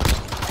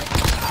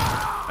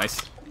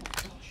 Nice.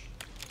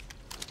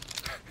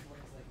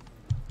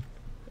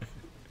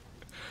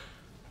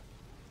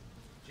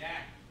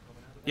 Jack.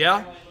 Yeah?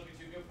 Looking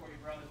too good for you,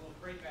 bro. There's a little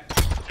crate back.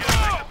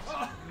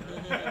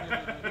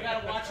 You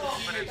gotta watch the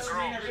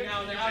screen every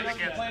now and then. I was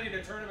playing in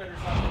a tournament or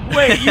something.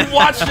 Wait, you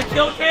watched the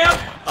kill cam?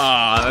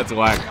 Ah, that's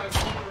whack.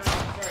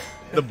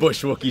 The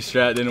bush Wookiee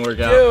strat didn't work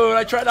out. Dude,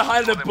 I tried to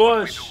hide in a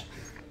bush.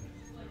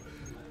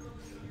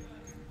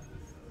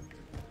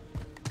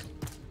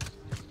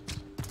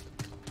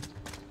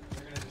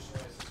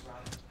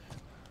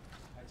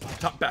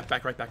 Top,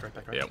 back right.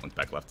 Yeah, one's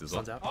back left as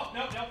well. Sun's out. Oh,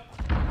 no.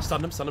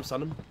 Stun him.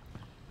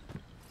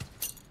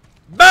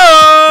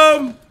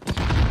 Boom!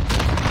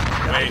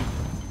 Wait.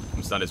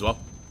 I'm stunned as well.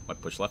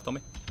 Might push left on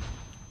me.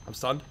 I'm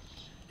stunned.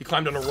 He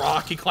climbed on a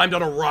rock.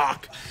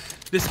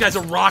 This guy's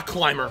a rock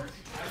climber.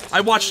 I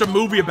watched a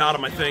movie about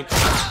him, I think.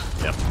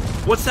 Yep.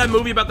 What's that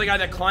movie about the guy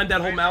that climbed that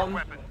whole mountain?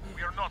 Weapon.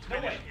 We are not not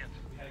finished yet.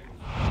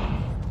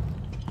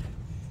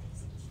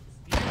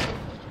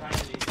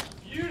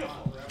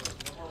 Beautiful.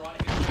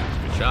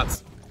 Good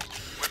shots.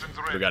 Weapons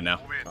What ready. we got now?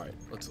 Move in. All right,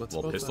 let's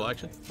Little both, pistol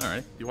action. All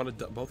right. You want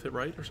to both hit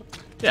right or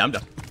something? Yeah, I'm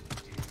done.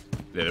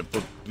 Yeah,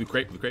 blue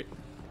crate, blue crate.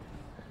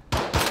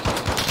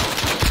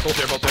 Both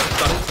there, both there.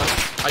 Stun.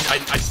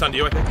 I stunned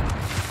you, I think.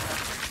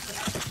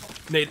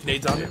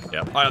 Nade's on you.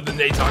 Yeah. The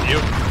nade's on you.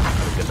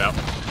 Get out.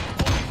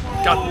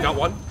 Got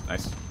one.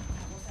 Nice.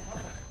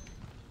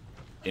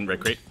 In red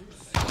crate.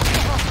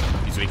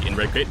 He's weak. In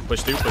red crate.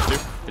 Push through. Push through.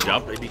 Good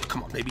job. Baby,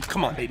 come on, baby.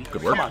 Come on, baby.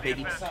 Good work. Come on,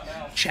 baby.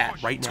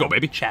 Chat right now. Let's go,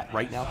 baby. Chat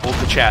right now. Both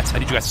the chats. I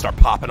need you guys to start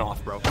popping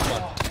off, bro. Come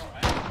on.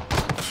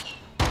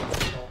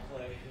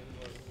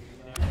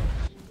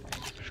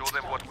 Show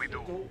them what we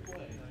do.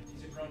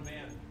 He's a grown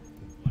man.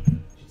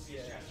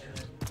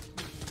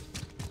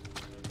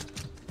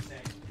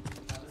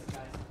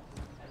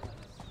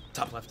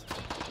 Top left.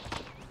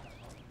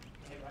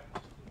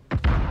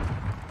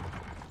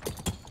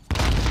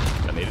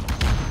 Got needed.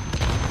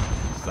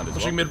 Stunned as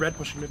Pushing well. mid-red,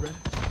 pushing mid-red.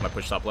 Might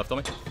push top left on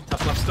me.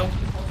 Top left still.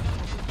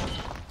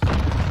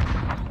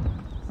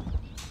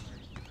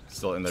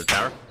 Still in their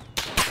tower.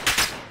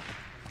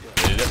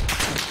 Needed it.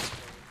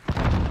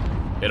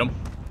 Hit him.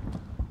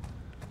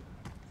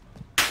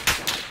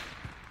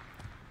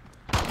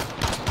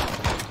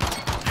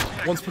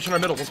 One's pushing our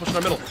middle, one's pushing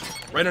our middle.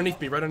 Right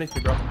underneath me, bro.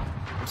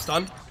 I'm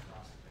stunned.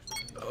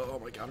 Oh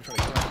my god, I'm trying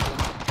to get him.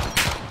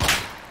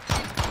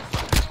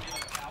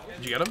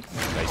 Did you get him?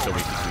 Yeah, he's so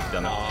weak. He's weak.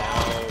 Done it.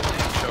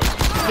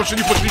 He's pushing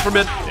me for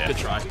mid. Yeah. Good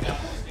try.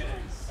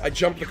 I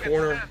jumped the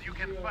corner. You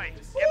can fight.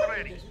 Get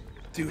ready.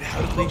 Dude,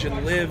 how did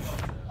Legion live?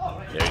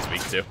 Yeah, he's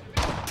weak too.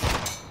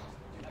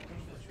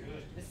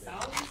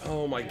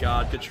 Oh my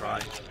god, good try.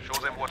 Show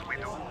them what we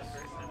do.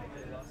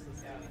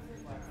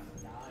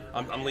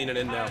 I'm leaning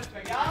in now.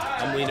 Pushing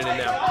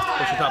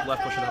top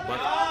left,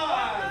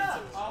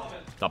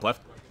 Top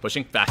left.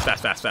 Pushing. Fast,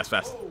 fast, fast, fast,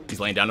 fast. He's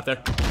laying down up there.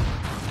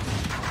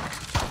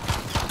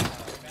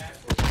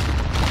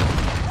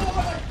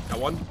 Got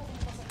one.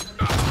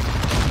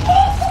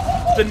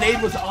 The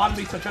nade was on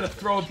me, so I tried to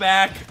throw it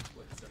back.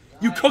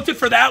 You cooked it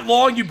for that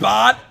long, you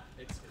bot?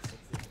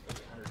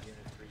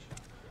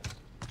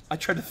 I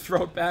tried to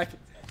throw it back.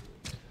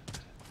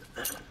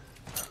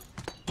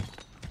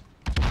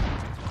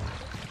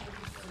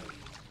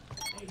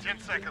 10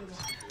 seconds.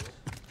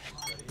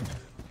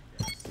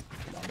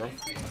 Bro.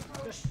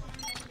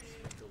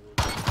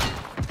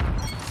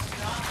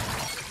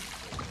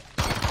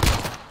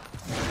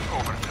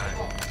 Overtime.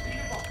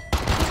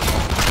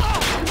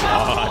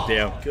 Oh,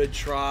 damn. Good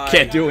try.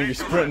 Can't do it when you're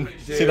sprinting.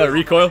 See that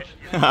recoil?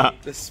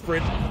 The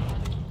sprint.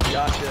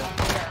 Gotcha.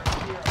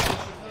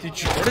 Dude,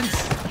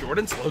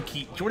 Jordan's low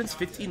key. Jordan's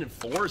 15 and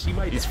 4. Is he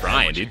my He's dad?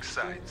 frying, dude.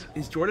 Sides.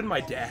 Is Jordan my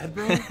dad,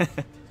 bro?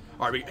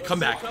 All right, come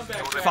back.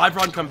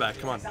 5-run comeback.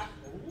 Come on.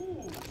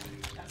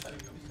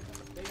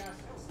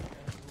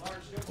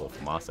 Little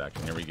Moss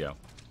action. Here we go.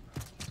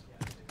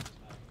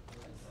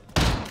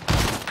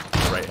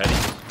 Right heady.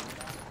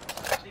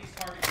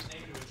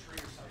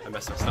 I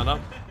messed my stun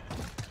up.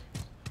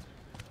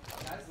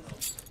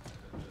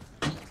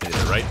 Hit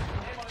it right.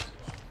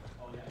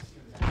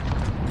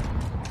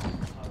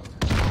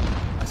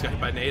 I just got hit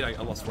by a nade. I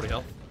lost 40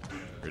 health.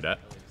 Heard that.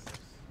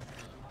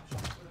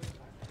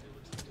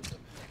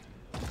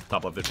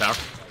 Top of the tower.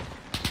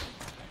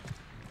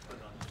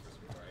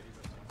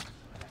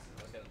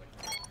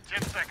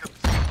 10 seconds.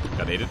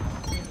 Got aided.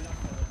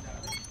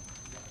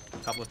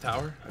 Top left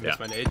tower. I Yeah. missed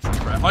my nade.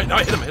 Oh, no,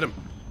 I hit him.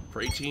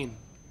 For 18.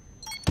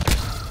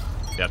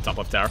 Yeah, top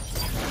left tower.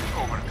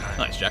 Overtime.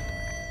 Nice, Jack.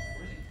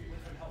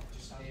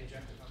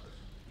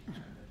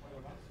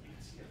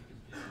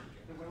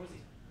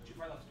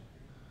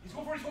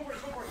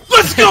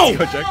 Let's go!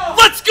 Go, Jack.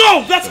 Let's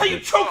go! That's how you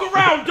choke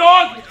around,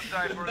 dog!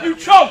 You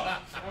choke!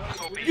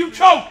 You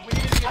choke!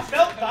 I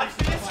felt bad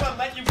for this, so I'm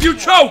letting you. You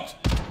choked!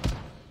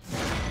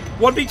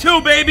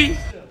 1v2, baby!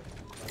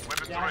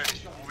 Weapons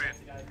ready.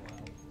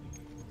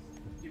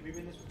 Move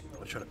in.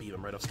 I'm trying to beat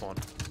him right off spawn.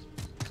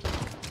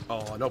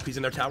 Oh, nope, he's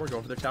in their tower.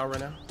 Going for their tower right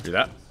now. Hear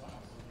that?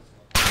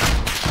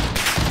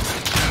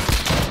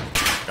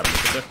 Got him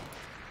up there.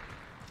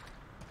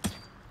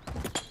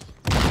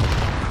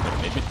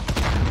 Made me.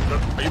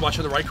 Are you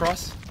watching the right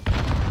cross?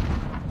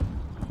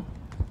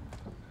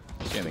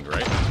 Standing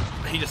right.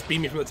 He just beat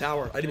me from the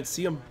tower. I didn't even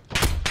see him. I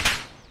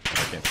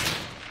can't see.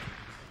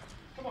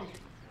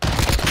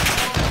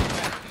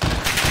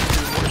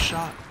 Dude, what a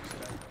shot.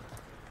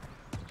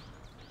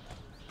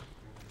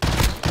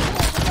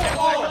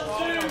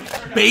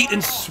 Bait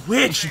and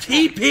switch.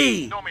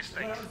 TP. No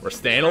mistakes. We're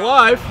staying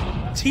alive.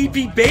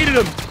 TP baited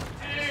him.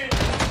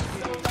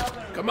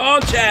 Come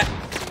on, chat.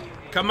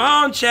 Come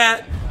on,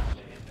 chat.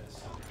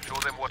 Show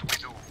them what we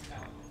do.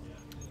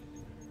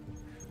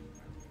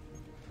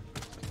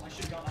 I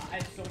should have got that. I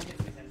had so many hits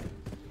in his head.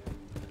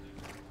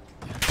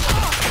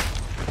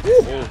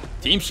 Oh,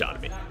 team shot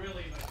at me. Not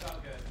really, but it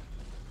felt good.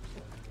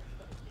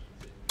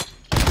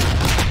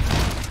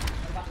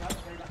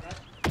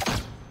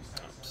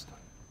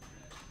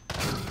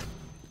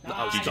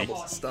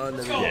 GG. Stun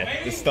and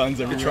Yeah, the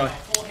stuns everywhere.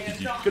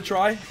 Good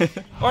try.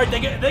 All right, they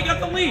got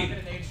the lead.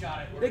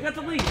 They got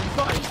the lead. It's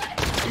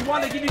fine. We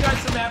want to give you guys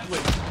some map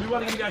wins. We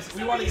want to give you guys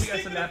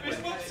some map wins.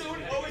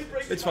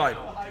 It's fine.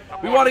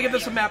 We want to give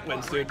them some map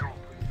wins, dude.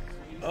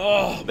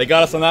 Oh, They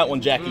got us on that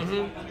one, Jackie.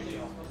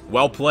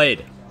 Well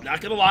played.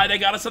 not gonna lie, they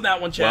got us on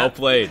that one, chat. Well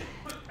played.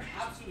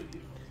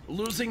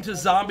 Losing to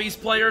zombies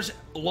players,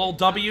 lol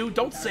W.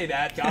 Don't say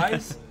that,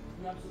 guys.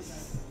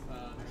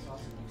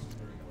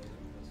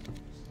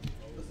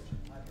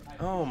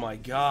 Oh my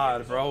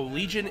god, bro.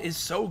 Legion is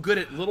so good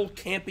at little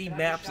campy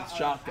maps with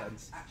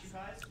shotguns.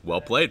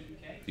 Well played.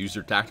 Use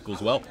your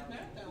tacticals well.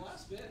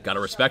 Gotta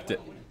respect it.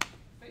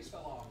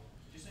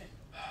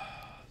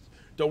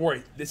 Don't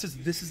worry. This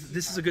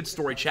is a good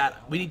story, chat.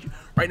 We need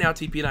right now.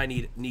 TP and I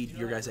need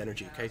your guys'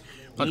 energy. Okay.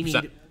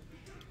 100%.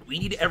 We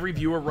need every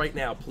viewer right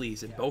now,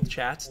 please, in both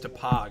chats to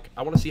pog.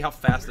 I want to see how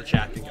fast the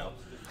chat can go.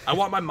 I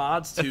want my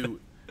mods to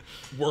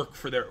work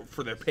for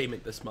their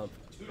payment this month.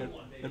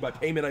 And by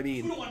payment, I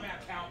mean. You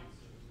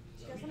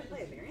guys want to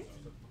play a variant?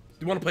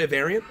 Do you want to play a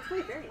variant?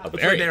 Let's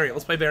play a variant.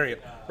 Let's play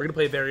variant. We're gonna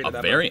play a variant.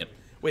 A variant?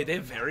 Wait, they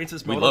have variants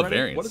this We mode love already?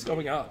 variants. What is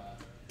going on?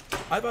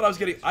 I thought I was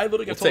getting. I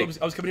literally got told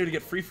I was coming here to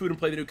get free food and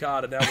play the new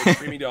COD, and now we're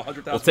streaming to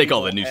 100,000. We'll take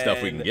all the new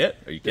stuff we can get.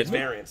 Are you It's kidding me?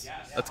 variants.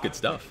 That's good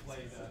stuff.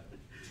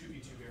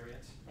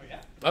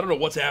 I don't know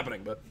what's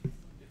happening, but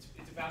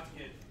It's about to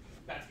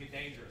get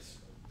dangerous.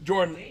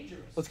 Jordan,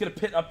 let's get a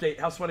pit update.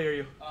 How sweaty are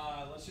you?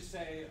 Let's just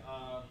say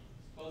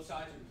both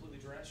sides are completely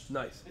drenched.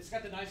 Nice. It's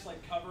got the nice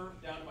like cover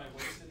down to my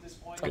waist at this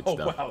point. Good Oh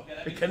stuff. wow, Yeah,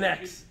 that it means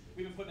connects.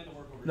 We've been putting in the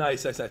work over here.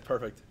 Nice,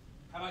 perfect.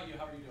 How about you?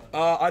 How are you doing?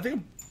 I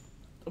think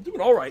I'm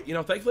doing all right. You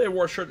know, thankfully I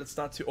wore a shirt that's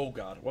not too. Oh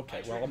god.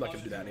 Okay, well I'm not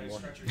gonna do that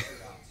anymore.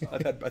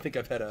 I think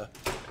I've had a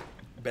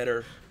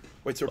better.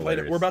 Wait, so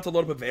we're about to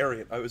load up a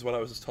variant. Is what I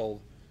was just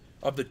told.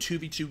 Of the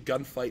 2v2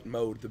 gunfight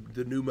mode,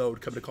 the new mode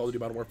coming to Call of Duty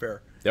Modern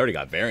Warfare. They already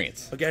got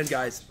variants. Again,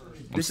 guys,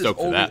 this is stoked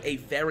for only that. a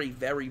very,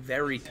 very,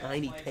 very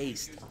tiny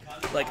taste.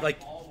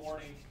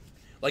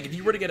 Like if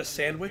you were to get a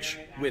sandwich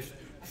with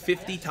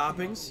 50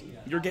 toppings,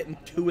 you're getting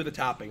 2 of the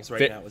toppings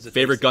right now. Is it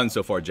Favorite gun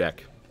so far,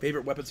 Jack?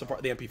 favorite weapon so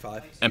far? The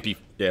MP5, MP,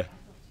 yeah.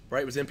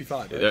 right? It was MP5.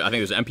 Right? I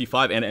think there's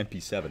MP5 and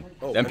MP7.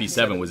 Oh, The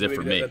MP7 was it MP7.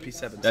 for Maybe me.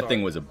 MP7, That thing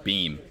sorry. was a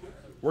beam.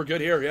 We're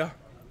good here, yeah.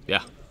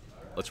 Yeah,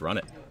 let's run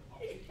it.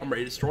 I'm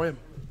ready to destroy him.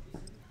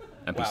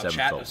 MP7 Wow,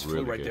 chat felt just flew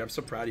really right good. there. I'm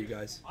so proud of you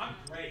guys. I'm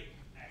great.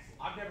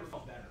 I've never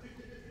felt better.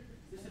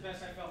 This is the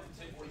best I felt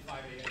since 10:45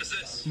 a.m. What is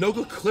this?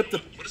 Nogla clipped the.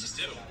 What does this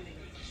do?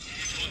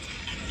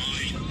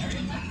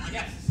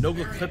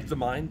 Nogla clipped the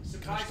mine.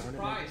 Surprise,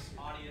 surprise,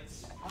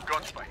 audience.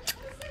 Gunfight.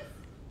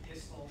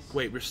 Pistols.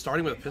 Wait, we're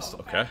starting with a pistol.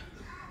 Okay,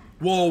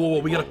 Whoa!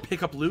 We gotta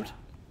pick up loot.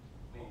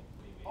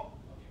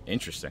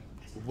 interesting.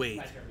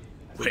 Wait,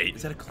 Wait,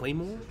 is that a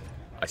claymore?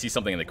 I see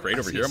something in the crate I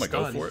over see here. a I'm gonna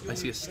go stun. for it. I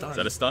see a stun. Is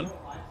that a stun?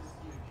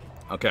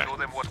 Okay, Show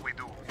them what we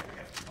do.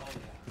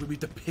 We have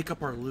to pick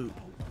up our loot.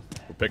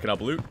 we're picking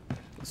up loot.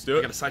 Let's do I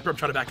it. got a sniper. I'm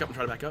trying to back up.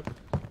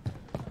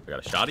 I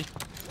got a shotty.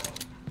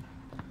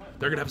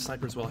 They're gonna have a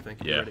sniper as well, I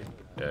think. Yeah, Ready.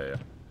 yeah.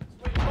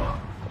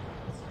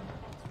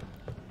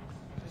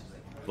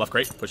 Left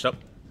crate, push up.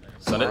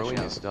 Stun Throwing it.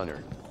 a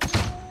stunner.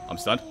 I'm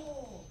stunned.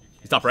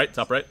 He's top right,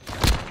 top right.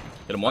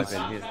 Hit him once.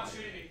 Been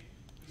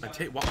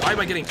hit. Why am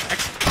I getting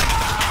text?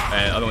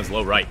 And the other one's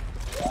low right.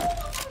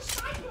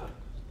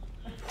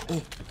 I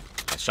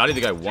shotty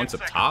the guy once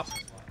up top.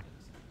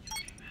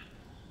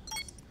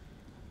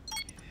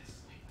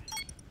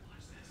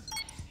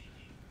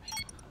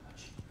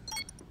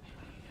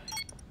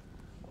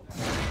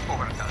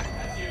 Overtime.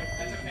 That's you.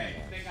 That's okay.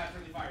 Thank God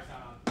friendly fire's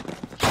not on.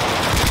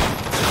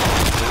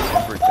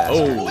 Effort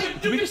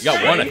basket. Oh, you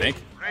got one, I think.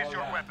 Raise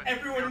your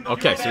weapon.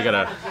 Okay, so we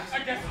gotta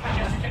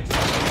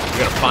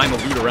find the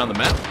loot around the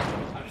map.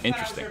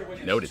 Interesting.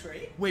 Noted.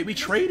 Wait, we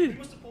traded.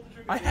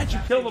 I had you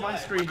killed on my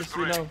screen, just so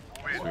you know. So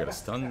we got a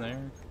stun there.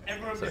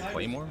 Is that a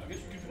claymore?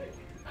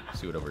 Let's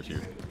see what over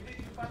here.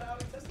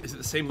 Is it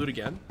the same loot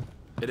again?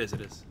 It is.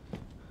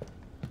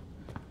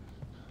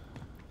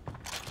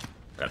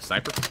 Got a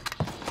sniper.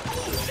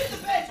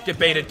 Get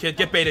baited, kid.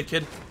 Get baited,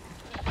 kid.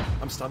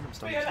 I'm stunned.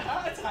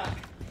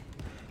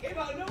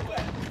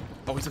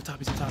 Oh, he's up top.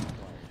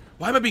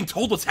 Why am I being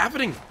told what's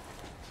happening?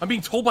 I'm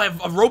being told by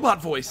a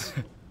robot voice.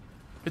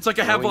 It's like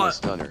I have Throwing a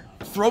stunner.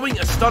 throwing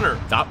a stunner.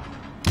 Top.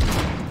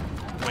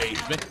 Wait.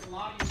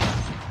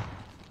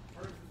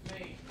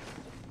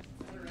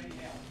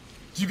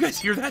 Do you guys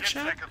hear that, 10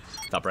 chat? seconds.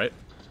 Top right.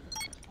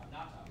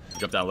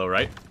 Jump down low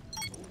right.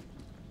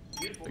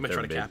 He's gonna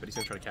try to big. cap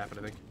it.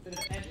 I think.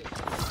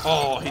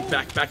 Oh, he's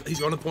back. He's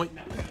going to the point.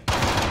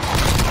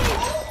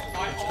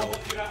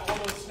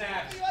 Almost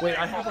snapped. Wait,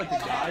 I have like the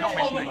guy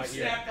checking my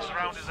ear. This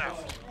round is out.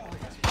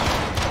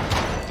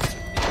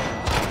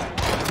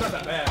 It's not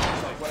that bad.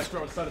 It's like when I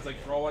throw a stun, it's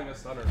like throwing a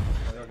stunner.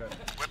 Like, okay.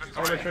 Weapons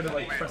I'm gonna ready. try to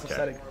like press a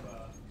setting.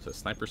 So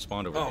sniper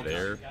spawned over Oh,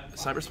 there.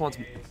 Sniper spawns.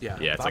 Yeah.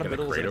 Yeah, it's like in the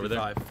bottom middle is crate over there.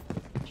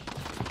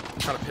 85.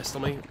 Trying to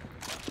pistol me.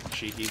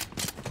 Cheeky.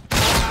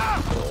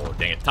 Oh,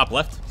 dang it. Top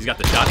left. He's got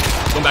the shot.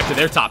 Going back to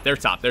their top.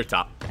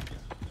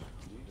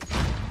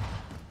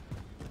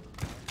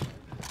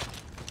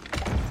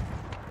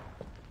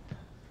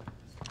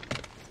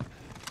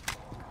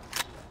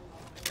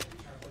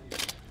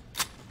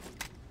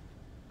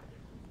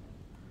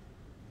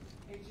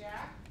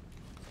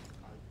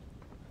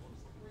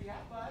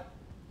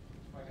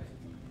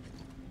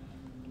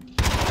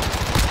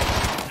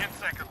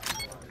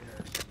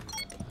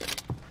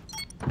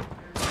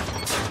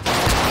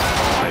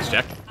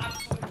 check.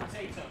 Absolute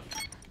potato.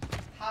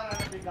 How did I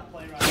not make that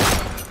play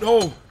right?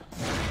 No.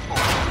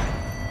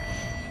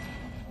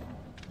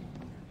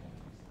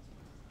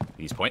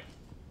 East point.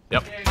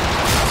 Yep.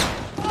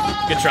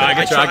 Good try,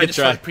 good try, good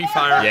try.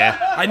 Pre-fire. Yeah.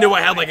 I knew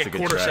I had like It's a good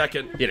quarter try.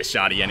 second. He had a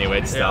shotty anyway,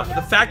 it's Yeah. tough.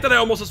 The fact that I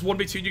almost just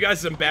 1v2 you guys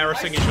is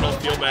embarrassing. You should all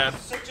feel bad.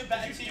 Such a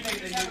better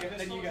teammate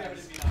than you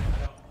guys.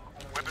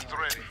 Weapons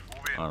ready.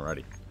 Move in.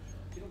 Alrighty.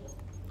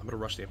 I'm gonna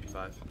rush the MP5.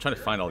 I'm trying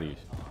to find all these.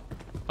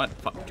 Trying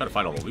to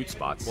find all the loot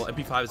spots. Well,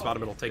 MP5 is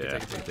bottom middle. Take yeah,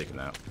 it, take it, take it. taking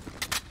that.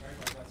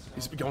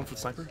 He's going for the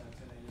sniper.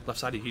 Left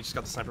side. He just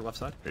got the sniper left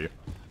side. Here you.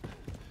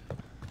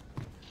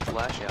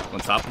 Flash out.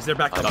 One top. He's there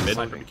back left. Top The mid.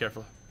 sniper. Be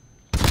careful.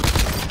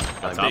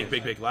 Got top.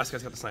 Big. Last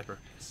guy's got the sniper.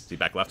 Is he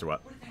back left or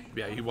what?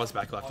 Yeah, he was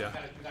back left. Yeah.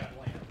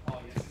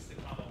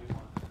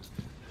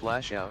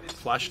 Flash out.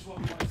 Flash.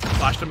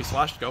 Flashed him. He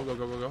slashed. Go. There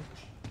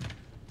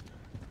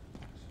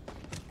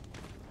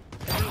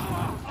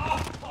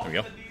we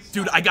go.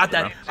 Dude, I got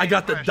that. I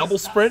got the double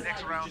sprint.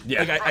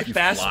 Yeah. Like I you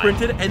fast fly.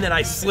 sprinted and then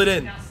I slid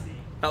in.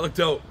 That looked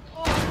dope.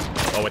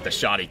 Oh, with the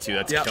shotty too.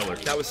 That's Yeah, killer.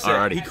 that was sick.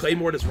 Alrighty. He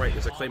claymored his right.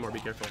 There's a claymore. Be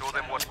careful. Show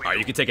them what we Alright, do.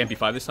 you can take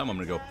MP5 this time. I'm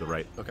gonna go up the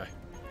right. Okay.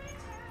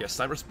 Yeah,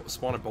 sniper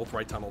spawn at both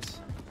right tunnels.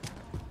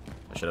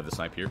 I should have the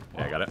snipe here.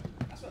 Yeah, I got it.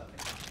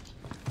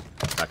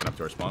 Backing up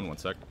to our spawn. 1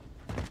 sec.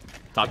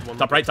 Top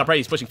right.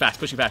 He's pushing fast.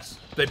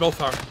 They both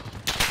are.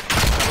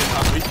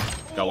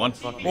 Got one.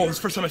 Oh, this is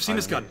the first time I've seen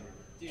this gun.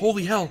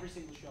 Holy hell.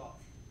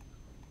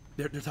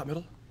 They're top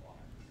middle.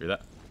 Hear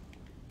that?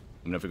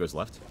 Let me know if it goes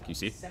left. Can you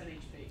see?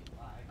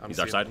 I'm He's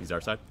our seeing- side. He's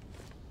our side.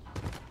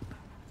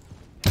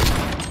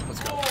 Let's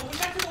go.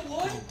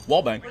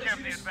 Wall bang. We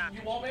have the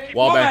advantage. Wall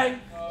bang.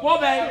 Wall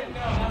bang.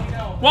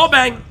 Wall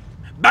bang.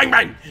 Bang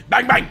bang.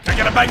 Bang bang. I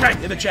got a bang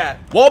bang in the chat.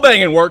 Wall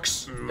banging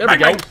works. There we Bang,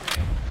 go. bang.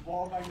 Show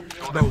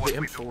Bro, them the what we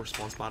do. M4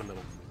 spawns bottom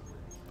middle.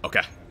 Okay.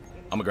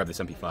 I'm gonna grab this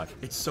MP5.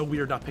 It's so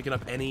weird not picking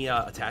up any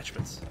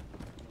attachments.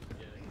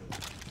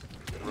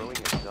 Throwing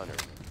a stunner.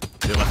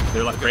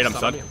 They're left great. I'm Stun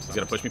stunned. me, I'm He's stunned.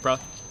 gonna push me,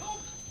 probably.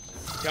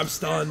 Yeah, I'm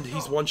stunned.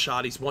 He's one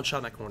shot. He's one shot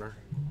in that corner.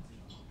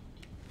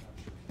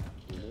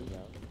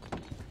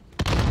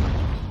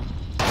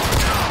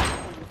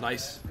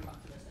 Nice.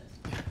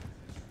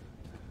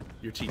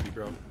 You're TP,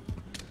 bro.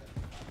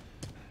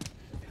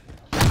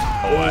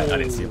 Oh, I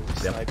didn't see him.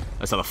 Yep.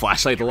 I saw the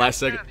flashlight the last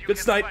second. Good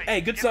snipe.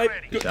 Hey, good snipe.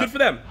 Good for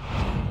them.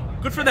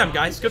 Good for them,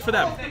 guys. Good for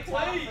them.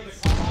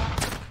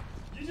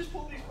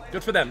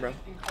 Good for them, bro.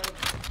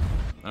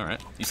 All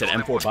right. You said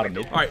M4 bottom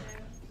mid. All right.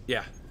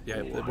 Yeah.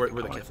 Yeah. Where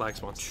the kid flag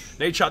spawns.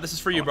 Nade shot. This is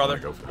for you, brother.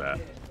 Go for that.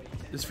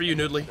 This is for you,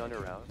 Noodly.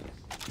 Stunner out.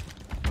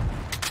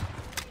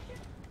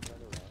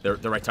 They're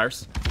right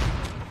tires.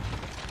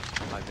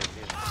 I've been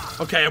hit.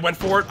 Okay, I went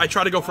for it. I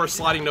tried to go for a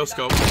sliding no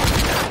scope.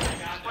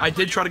 I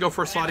did try to go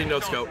for a sliding no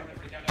scope.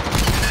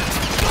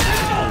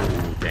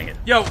 Dang it.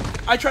 Yo,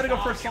 I tried to go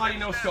for a sliding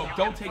no scope.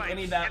 Don't take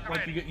any of that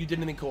like you did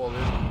anything cool, dude.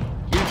 You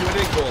didn't do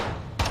anything cool.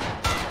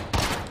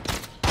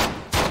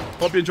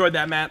 Hope you enjoyed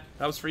that, Matt.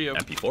 That was for you.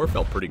 MP4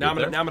 felt pretty good Now I'm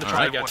there. gonna All try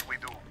right. again. What we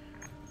do.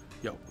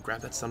 Yo,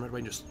 grab that stun right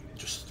away and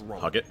just throw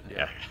Hug it.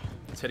 Yeah.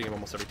 It's hitting him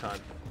almost every time.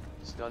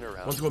 Stunner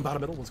out. One's going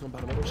bottom middle, one's going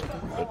bottom middle or something.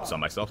 Oh, saw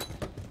myself.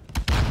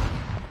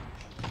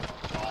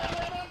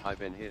 I've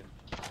been hit.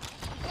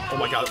 Oh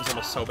my god, it was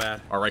almost so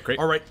bad. All right, crate.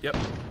 Alright, yep.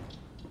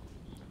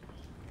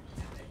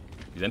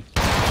 He's in.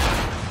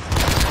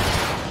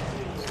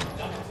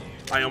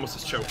 I almost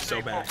just choked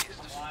so bad.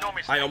 No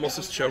mistake. I almost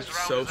just choked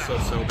so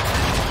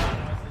bad.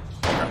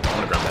 I'm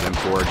gonna grab that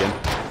M4 again.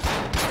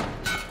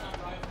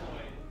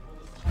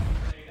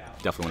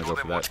 Definitely wanna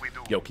go for that.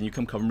 Yo, can you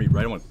come cover me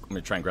right? I'm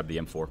gonna try and grab the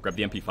M4. Grab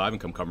the MP5 and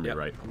come cover me Yep.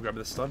 right. I'm grabbing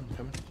the stun. I'm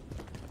coming.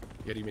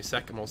 You gotta give me a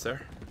sec. I'm almost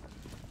there.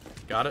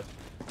 Got it.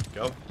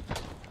 Go.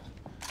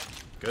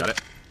 Good. Got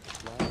it.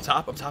 Up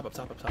top.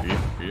 For you.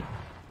 For you.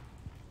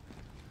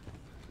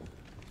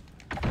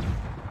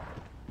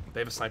 They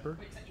have a sniper.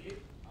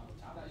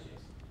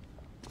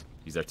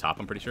 He's there top,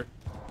 I'm pretty sure.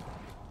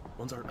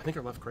 One's our, I think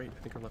our left crate.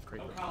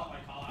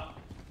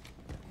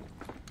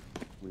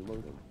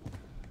 Reloading.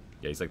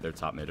 Yeah, he's like their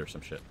top mid or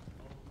some shit.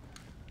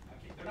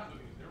 They're not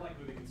moving. They're like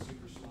moving in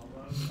super slow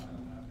mode. So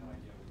I have no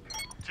idea.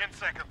 10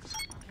 seconds.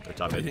 Their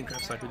top They mid. didn't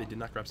grab sniper. They did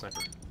not grab sniper.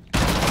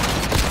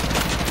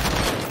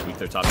 Weak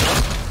their top mid.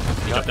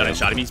 He jumped out and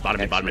shot him. He's bottom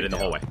mid in the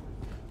hallway.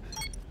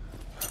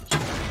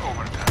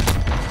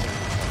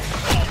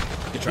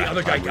 Good try. The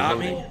other guy got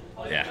me.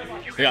 Yeah.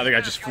 The other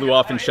guy just flew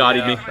off and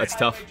shotted me. That's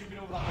tough.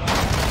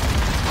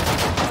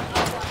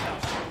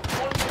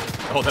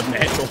 Oh, the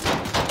mantle.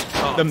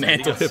 Oh, The dude, he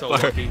mantle got hit so fire.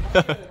 lucky.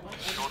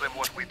 Show them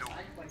what we do.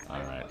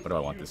 Alright, what do I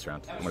want this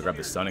round? I'm gonna grab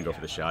the stun and go for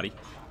the shotty.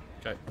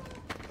 Okay.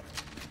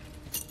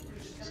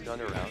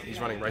 Stunner out. He's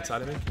running right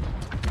side of me.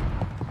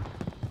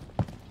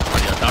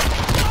 Already on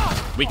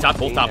top. Weak top,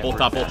 both top, both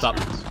top, both top.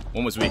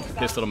 One was weak.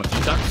 Pistoled him a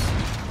few times.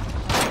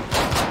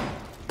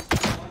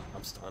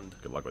 I'm stunned.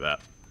 Good luck with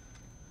that.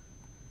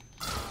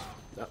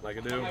 Nothing I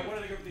can do. What are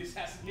they going for the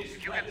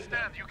assassination? You can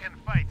stand, you can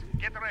fight.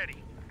 Get ready.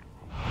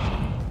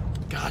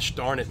 Gosh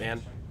darn it,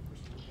 man.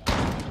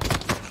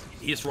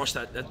 He just rushed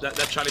that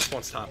shotty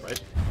spawns top, right?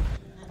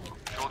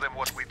 Show them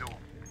what we do.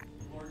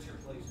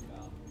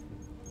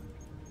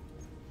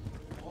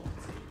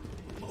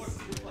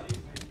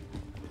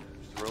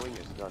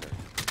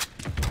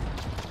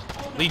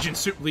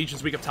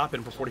 Legion's weak up top,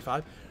 in for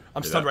 45.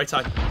 I'm stunned right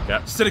side.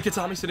 Yeah. Syndicate's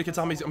on me. Syndicate's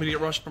on me. I'm gonna get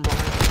rushed from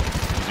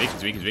behind.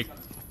 He's weak. He's weak.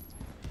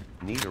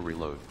 Need a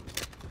reload.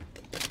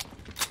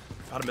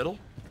 Bottom middle.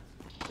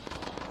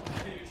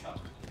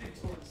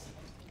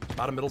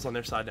 Bottom middle's on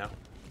their side now.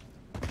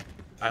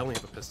 I only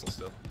have a pistol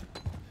still.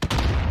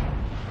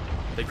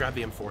 They grabbed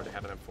the M4. They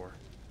have an M4.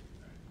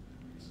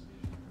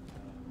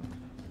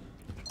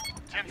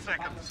 10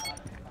 seconds.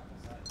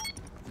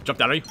 Jump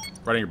down, are you?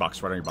 Right on your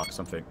box. Right on your box.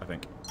 Something. I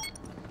think.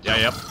 Yeah.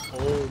 Yep.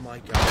 Oh my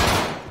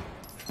god.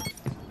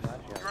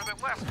 You're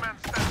the last man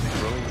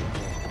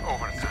standing.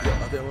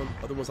 Overtime.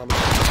 Other one's on the.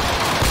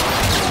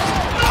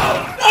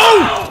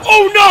 Oh!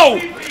 Oh no!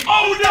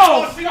 Oh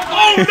no!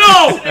 Oh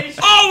no!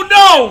 Oh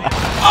no!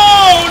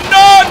 Oh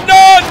no!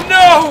 No!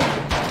 No!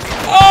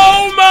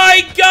 Oh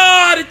my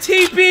god! A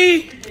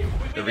TP!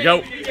 There we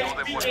go.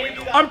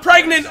 I'm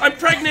pregnant! I'm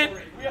pregnant!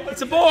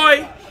 It's a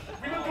boy!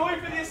 We were going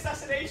for the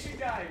assassination,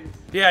 guys.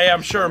 Yeah,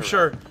 I'm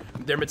sure.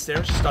 They're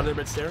mid-stairs. Stun their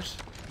mid-stairs.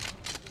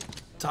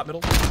 Top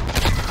middle.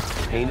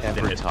 Pain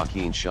effort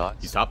talking shots.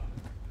 He's top.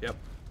 Yep.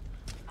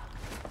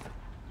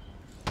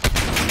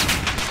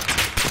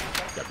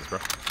 Got this, bro.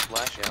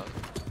 Flash out.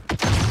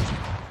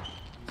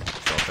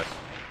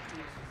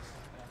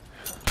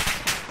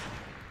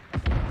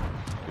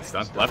 Good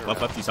stun.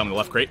 Left. He's on the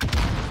left crate.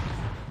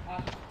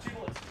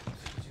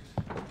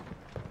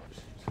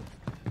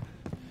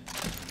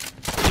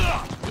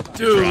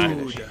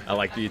 Dude. I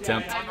like the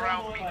attempt. One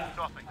round means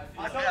nothing.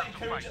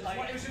 Prepare to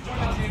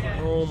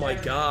fight. Oh my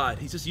god.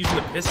 He's just using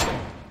the pistol.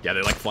 Yeah,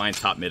 they like flying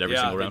top mid every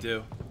single round. They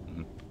do.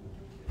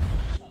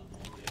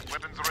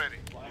 Weapons ready.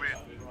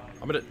 Win.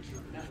 I'm gonna...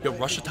 Yo,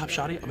 rush the top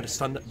shotty. I'm gonna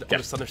stun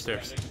their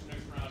stairs.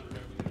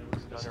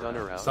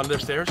 Stunner out. Stun their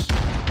stairs.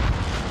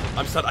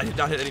 I'm stunned. I did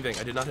not hit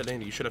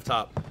anything. You should have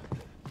top.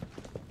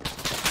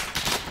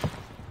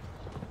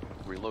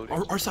 Reloading.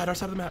 Our side of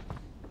the map.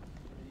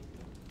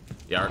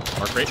 Yeah, our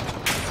crate.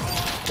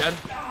 Dead.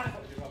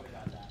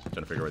 Trying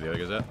to figure where the other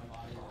guy's at.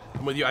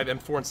 I'm with you. I have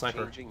M4 and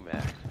sniper. Changing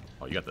mag.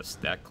 Oh, you got the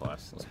stack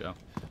class. Let's go.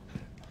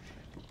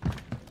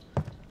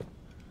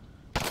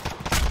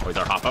 Oh, he's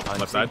our hop up I'm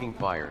left side. taking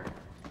fire.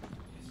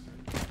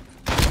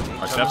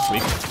 Our steps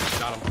weak.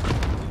 Got him.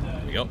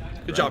 There we go.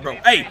 Good job, bro.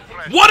 Hey,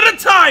 one at a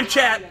time,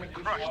 chat.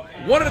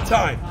 One at a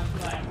time.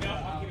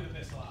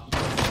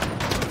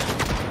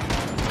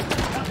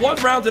 One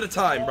round at a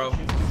time, bro.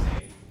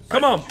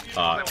 Come on.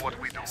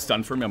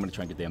 Stun for me. I'm gonna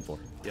try and get the M4.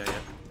 Yeah.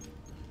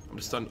 I'm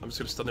just gonna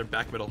stun their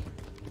back middle.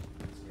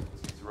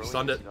 Throwing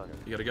Stunned a it. stunner.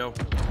 You gotta go.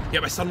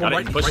 Yeah, my stun Got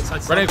one it. right Push.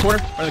 side. Right in the corner.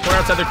 Right in the corner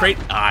outside their crate.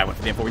 Ah, I went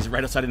for the M4. He's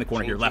right outside in the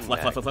corner here. Left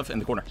in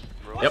the corner.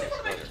 Yep.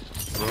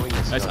 Throwing a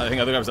Nice. I stunner. think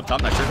the other guy was up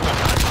top. Not sure.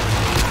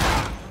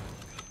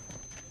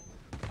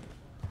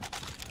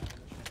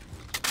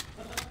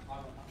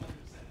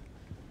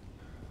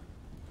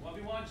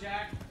 1v1,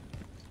 Jack.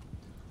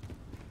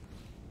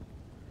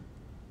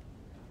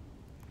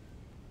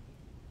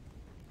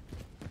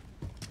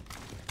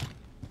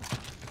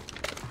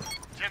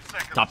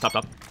 Top.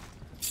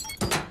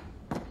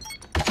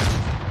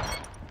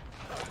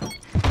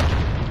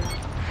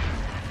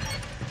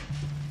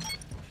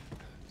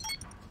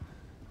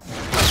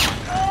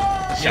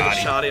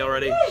 Shoddy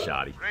already.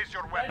 Shoddy. Raise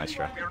your weapon. Nice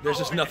try. There's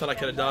just nothing I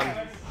could have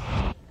done.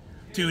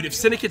 Dude, if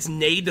Syndicate's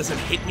nade doesn't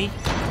hit me,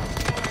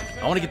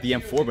 I want to get the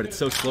M4, but it's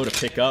so slow to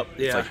pick up.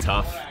 It's Yeah. like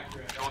tough.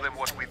 Show them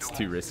what we do. It's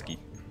too risky.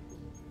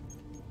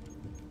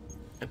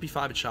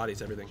 MP5 and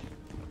Shoddy's everything.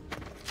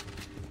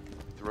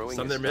 Throwing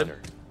Stun a their mid.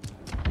 stunner.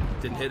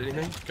 Didn't hit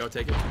anything. Go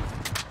take it.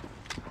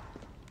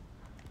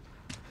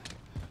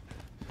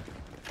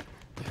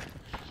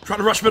 Trying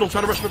to rush middle.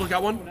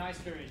 Got one. Nice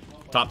three.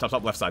 Top,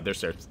 left side. There's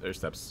stairs. There's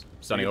steps.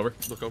 Stunning over.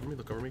 Look over me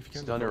if you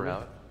can. Stunner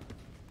out.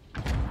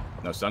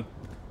 No stun.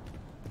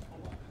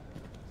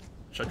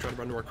 Should I try to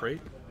run to our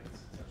crate?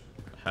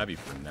 Have you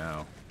for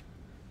now.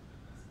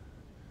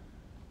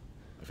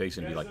 I think he's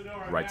gonna be like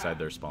right side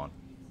their spawn.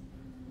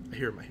 I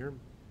hear him.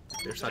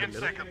 Their side 10 of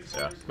middle. seconds.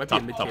 Yeah. Might be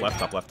in mid Top cave. left.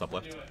 Top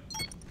left.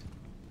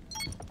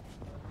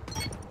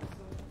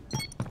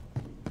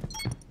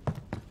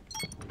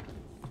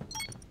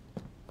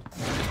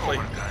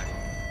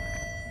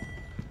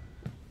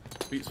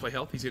 Play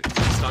health. He's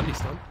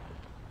stunned.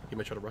 He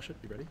might try to rush it.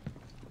 You ready?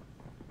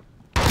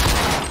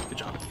 Good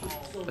job.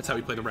 That's how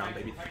we play the round,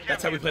 baby.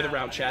 That's how we play the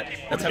round, chat.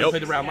 That's how we play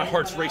the round. My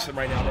heart's racing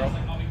right now, bro.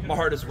 My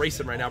heart is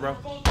racing right now, bro.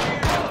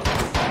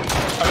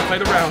 That's how we play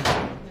the round.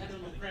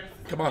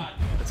 Come on.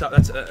 That's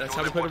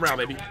how we play the round,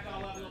 baby.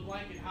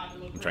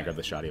 I'm trying to grab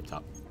the shoddy up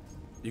top.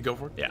 You go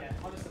for it? Yeah.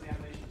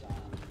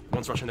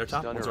 One's rushing their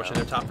top. One's rushing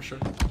their top for sure.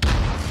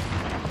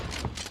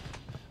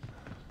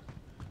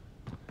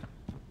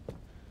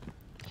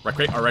 Right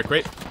crate. Our right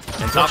crate.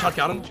 And Top top. shot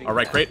got him. Our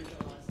right crate.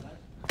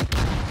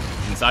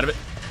 Inside of it.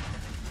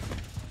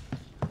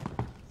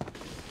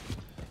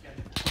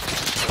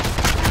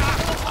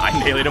 I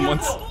nailed him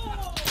once.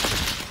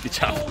 Good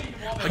job.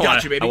 I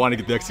got you, baby. I want to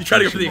get the execution. You try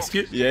to go for the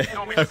execute? Yeah,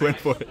 I went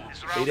for it.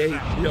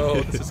 8-8.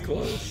 Yo, this is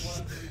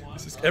close.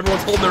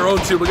 Everyone's holding their own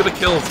too. Look at the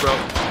kills,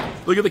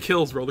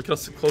 bro. Look how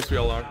close we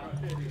all are.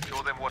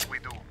 Show them what we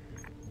do.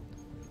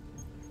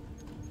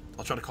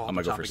 I'll try to call. I'm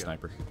gonna go top for again.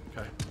 sniper.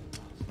 Okay.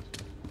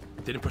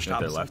 They didn't push Right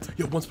top. there left.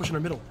 Yo, one's pushing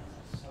in the middle.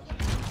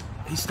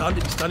 He's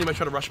stunned. He's stunned. He might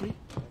try to rush me.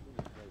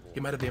 He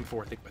might have the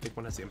M4. I think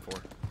one has the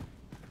M4.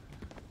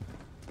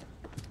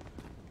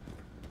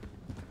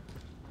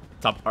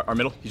 Top, our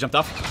middle. He jumped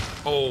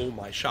off. Oh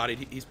my shot!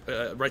 He's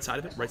right side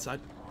of it. Right side.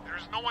 There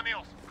is no one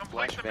else.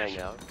 Complete the Flashbang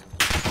mission. out.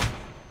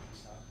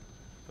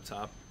 Up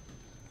top.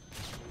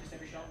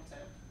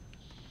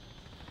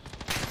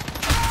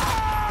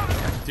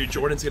 Dude,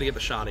 Jordan's gonna get the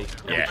shotty.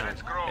 every Yeah. time.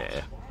 Let's grow.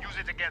 Yeah. Use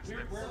it against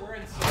them.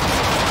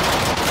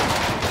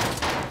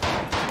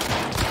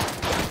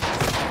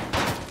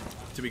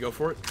 Do we go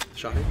for it?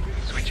 Shotty?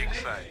 Switching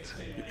sides.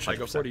 Should I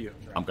go for it or you?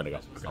 I'm gonna go.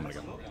 I'm gonna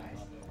go.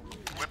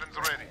 Weapons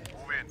ready.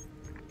 Move in.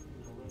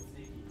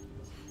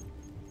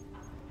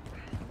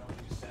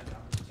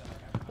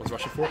 One's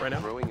rushing for it right now.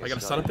 Throwing I got a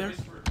is stun up there.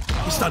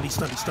 He's stunned. He's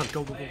stunned. He's stunned.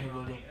 Go, go, go,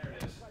 go, go,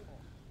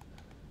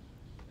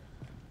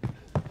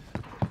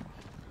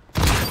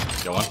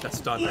 Go on. That's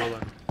stunned. Hold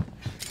on.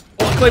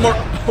 Oh, Claymore.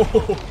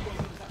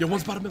 Yo,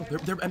 one's bottom middle.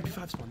 They're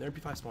MP5 spawn. They're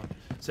MP5 spawn.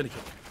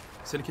 Syndicate.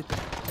 Syndicate.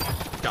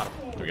 Got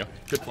him. There we go.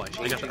 Good play.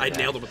 I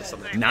nailed it with the stun.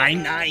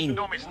 9-9.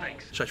 No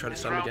mistakes. Should I try to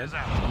stun him again?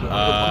 Round is out.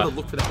 I'm gonna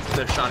look for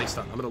that shotty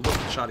stun. I'm gonna look for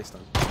the shotty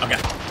stun. Okay.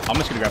 I'm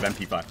just gonna grab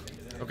MP5.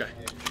 Okay.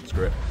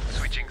 Screw it.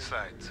 Switching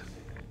sides.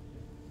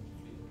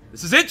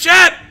 This is it,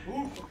 chat!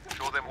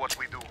 Show them what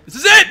we do. This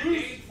is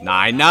it!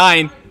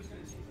 9-9.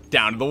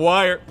 Down to the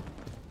wire.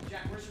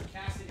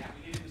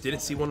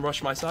 Didn't see one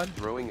rush my side.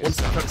 Throwing One's is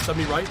done. trying to stun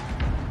me right.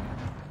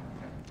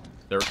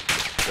 They're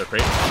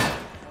great.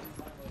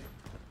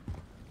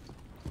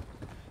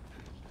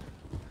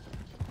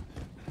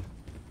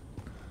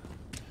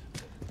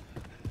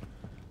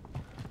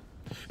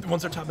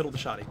 One's our top middle of the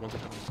shotty. One's our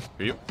top middle.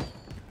 Who are you?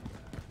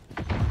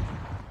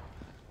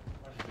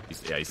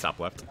 He's top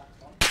left.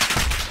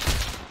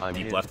 I'm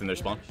Deep hit. left in their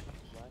spawn.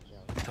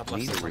 Top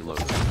Need left. to reload.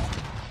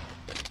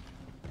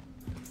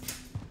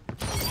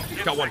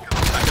 Got one.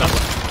 Back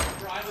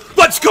up.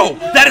 Let's go!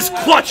 That is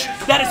clutch!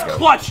 That is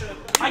clutch!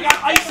 I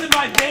got ice in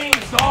my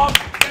veins, dog!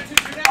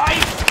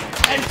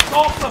 Ice and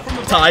salsa from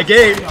the Tie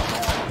game.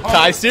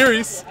 Tie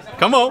series.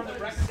 Come on.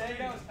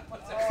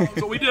 That's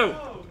what we do. Good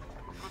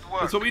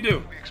work. That's what we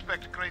do. We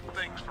expect great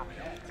things from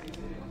you.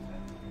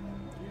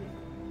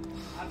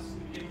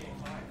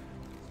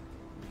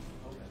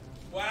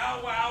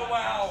 Wow, wow,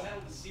 wow.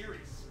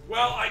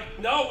 Well,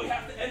 no, we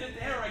have to end it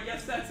there. I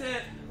guess that's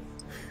it.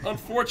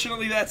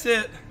 Unfortunately, that's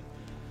it.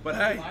 But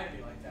hey,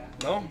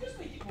 no.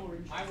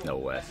 No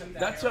way.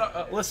 That's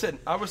listen.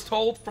 I was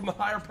told from the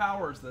higher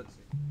powers that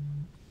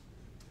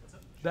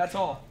that's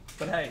all.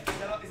 But hey,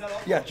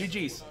 yeah,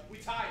 GG's. We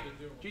tied.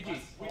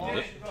 GG's.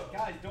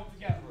 Guys, don't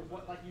forget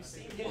what you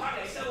see.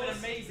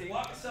 Amazing.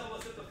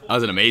 That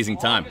was an amazing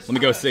time. Let me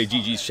go say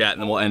GG's chat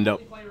and then we'll end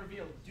up. Play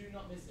reveal. Do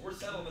not miss it. We're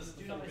settling this.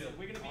 Do not miss it.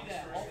 We're gonna be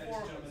there. All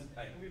four of them.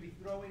 We're gonna be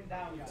throwing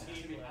down. Guys.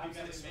 It's gonna be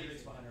absolutely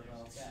amazing behind our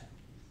belts. Yeah.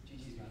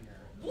 GG's behind her.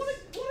 What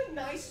a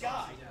nice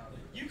guy.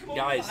 You come over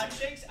Guys. for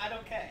handshakes. I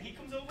don't care. He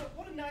comes over.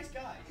 What a nice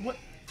guy. What?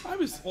 I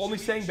was only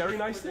saying very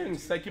nice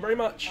things. Thank you very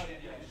much.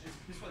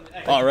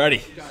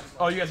 Alrighty.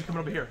 Oh, you guys are coming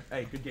over here.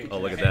 Hey, good game. Oh,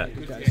 look at that.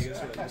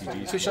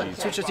 Switch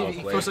the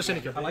TV. Close the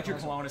Syndicate. I like your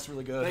cologne. It's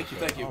really good. Thank you,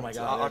 thank you. Oh my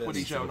god. Aqua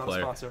Joe, not a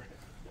player. sponsor.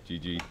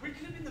 GG.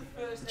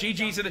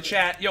 GG's in the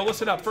chat. Yo,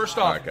 listen up. First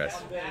off, Alright,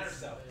 guys.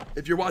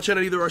 if you're watching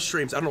either of our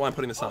streams, I don't know why I'm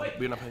putting this on.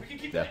 We're not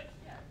playing. Yeah.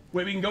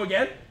 Wait, we can go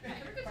again?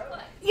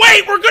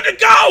 Wait, we're good to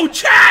go!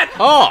 Chat!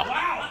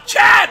 Oh!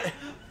 Chat!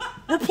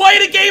 We're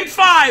playing a game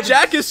 5!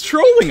 Jack is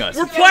trolling us.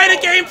 We're playing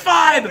a game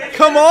 5!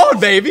 Come on,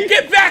 baby.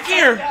 Get back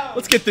here!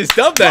 Let's get this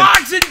dub then.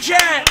 Logs in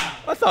chat!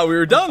 I thought we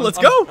were done. Let's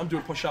go. I'm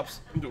doing push-ups.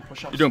 I'm doing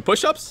push-ups. You're doing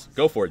push-ups?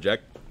 Go for it, Jack.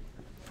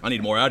 I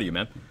need more out of you,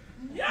 man.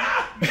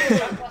 Yeah!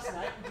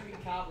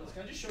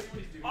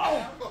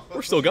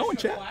 We're still going,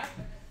 chat.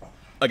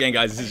 Again,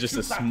 guys, this is just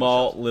a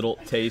small little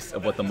taste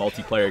of what the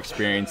multiplayer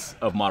experience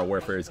of Modern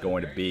Warfare is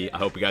going to be. I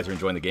hope you guys are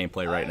enjoying the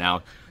gameplay right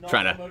now.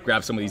 Trying to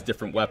grab some of these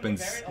different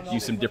weapons,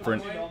 use some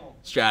different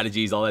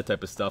strategies, all that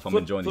type of stuff. I'm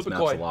enjoying these flip a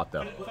maps a coin. lot,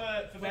 though.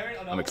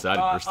 I'm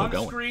excited. We're still on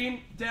going.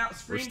 Screen down,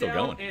 screen We're still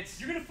down, going.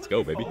 It's Let's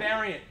go, baby.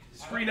 variant.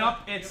 Screen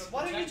up, it's...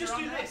 Why don't you just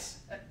do this?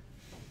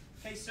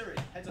 Hey Siri,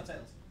 heads or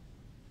tails?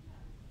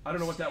 I don't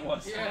know what that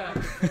was. Yeah.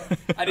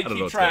 I didn't don't know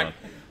keep what's track.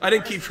 going I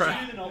didn't keep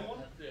track. Do the normal one?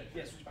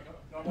 Yeah, switch back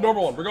up.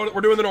 Normal one.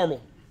 We're doing the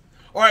normal.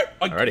 All right,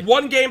 Alrighty.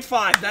 one game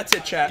 5. That's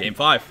it, chat. Game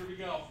 5.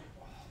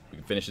 We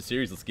can finish the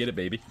series. Let's get it,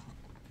 baby.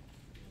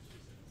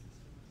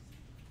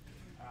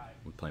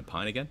 We playing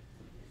Pine again?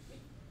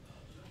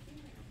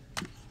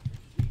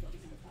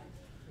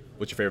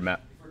 What's your favorite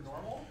map?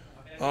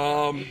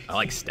 I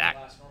like Stack.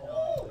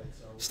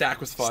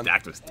 Stack was fun.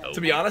 Stacked was dope.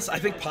 To be honest, I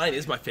think Pine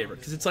is my favorite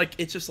because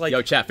it's just like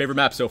Yo, chat, favorite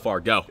map so far?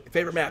 Go.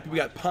 favorite map. We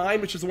got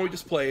Pine, which is the one we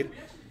just played.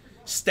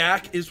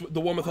 Stack is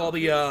the one with all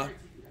the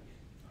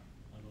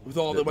Like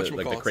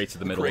the crates in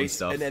the middle and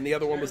stuff. And then the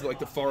other one was like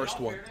the forest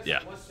one. Yeah.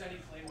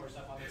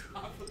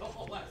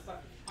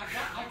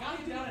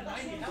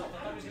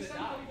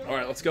 All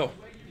right, let's go.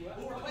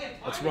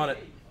 Let's run it.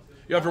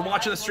 Yo, if you're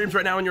watching the streams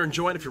right now and you're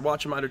enjoying, if you're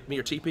watching me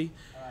or TP,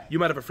 you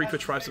might have a free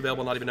Twitch Prime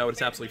available, not even know it.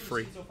 It's absolutely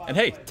free. And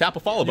hey, tap a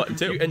follow button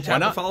too. And tap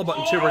the follow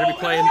button too. We're gonna be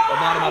playing a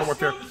lot of Modern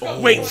Warfare.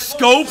 Oh. Wait,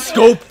 Scope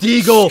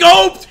Deagle.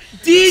 Scoped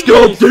Deagle.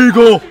 Scope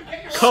Deagle.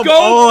 Come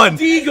on.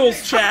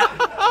 Deagles, chat.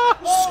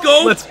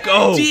 Scope Let's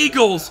go.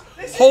 Deagles.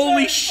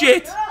 Holy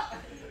shit.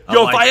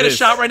 Yo, like if I had a this.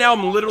 shot right now,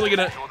 I'm literally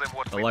gonna.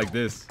 I like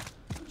this.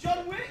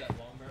 John Wick.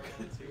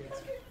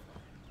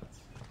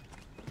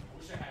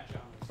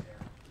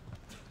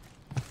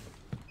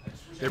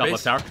 Top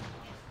left tower.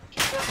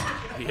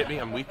 He hit me.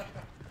 I'm weak.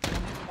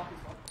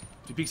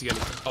 He peeks again.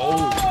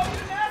 Oh.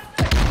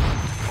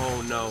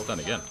 Oh no. Done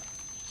again.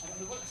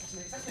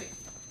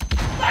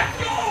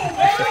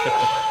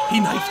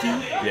 He knifed you.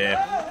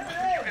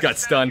 Yeah. Got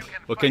stunned.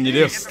 What can you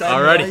do?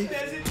 Alrighty.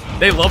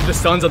 They love the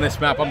stuns on this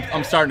map.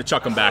 I'm starting to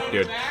chuck them back,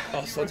 dude.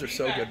 Oh, stuns are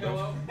so good,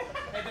 bro.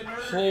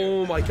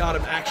 Oh my god,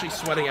 I'm actually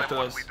sweating after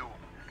those.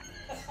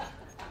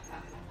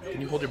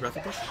 Can you hold your breath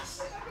with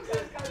this?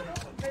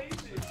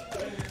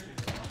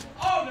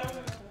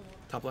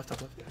 Top left,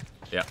 top left.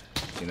 Yeah.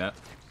 Seen that?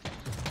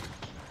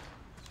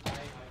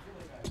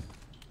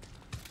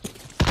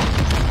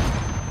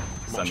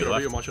 I'm watching over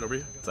you, I'm watching over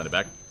you. Send it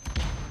back.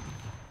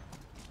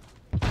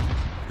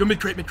 Go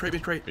mid crate, mid crate,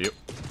 mid crate. For you.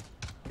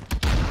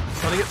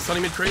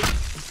 Stunning mid crate.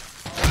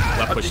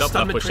 Left push up,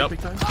 left push up.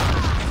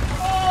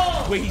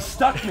 Wait, he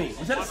stuck me.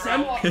 Was that a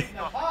sem?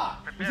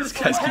 These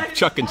guys keep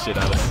chucking shit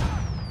at us.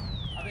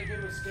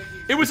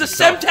 It was a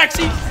Semtex,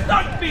 he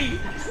stuck me!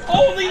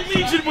 Only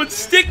Legion would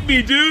stick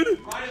me, dude!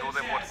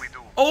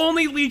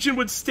 Only Legion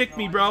would stick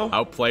me, bro.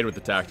 Outplayed with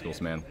the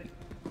tacticals, man.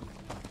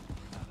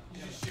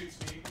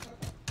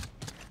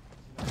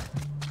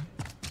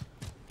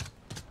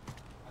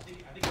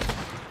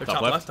 They're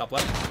top left, top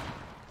left.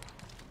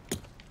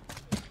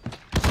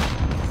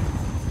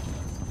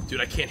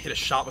 Dude, I can't hit a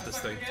shot with this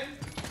thing.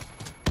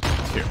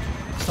 Here.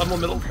 Stun one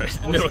middle.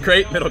 Middle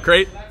crate, middle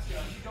crate.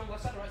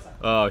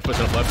 Oh, he puts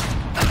it up left.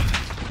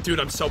 Dude,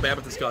 I'm so bad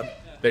with this gun.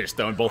 They just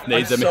throwing both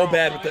nades I'm at me. so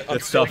bad with the. I'm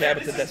That's so tough. bad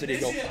with the Desert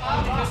Eagle.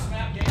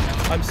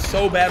 I'm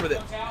so bad with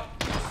it.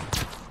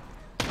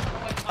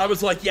 I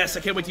was like, yes, I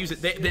can't wait to use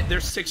it. They're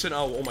 6-0.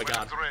 Oh my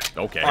god.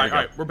 Okay. All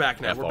right, we're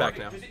back now. We're back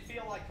now. Does it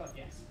feel like fun?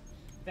 Yes.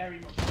 Very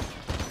much.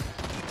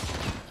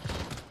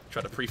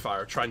 Try to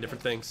pre-fire, trying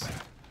different things.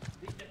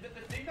 The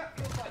thing that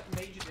feels like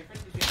major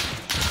difference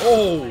is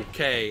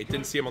Okay,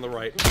 didn't see him on the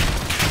right.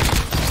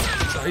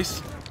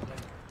 Nice.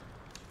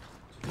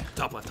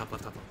 Top left, top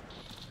left, top left.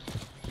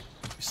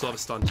 You still have a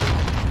stun too.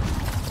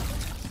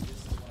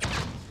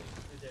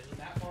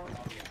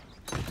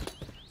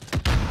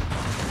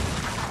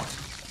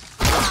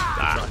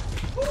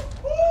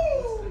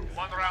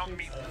 One round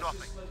means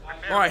nothing.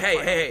 All right,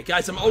 hey,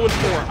 guys, I'm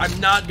 0-4. I'm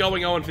not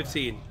going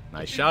 0-15.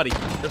 Nice shotty.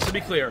 Just to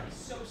be clear,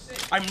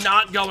 I'm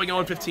not going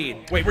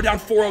 0-15. Wait, we're down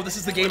 4-0. This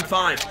is the game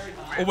 5.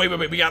 Oh wait,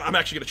 I'm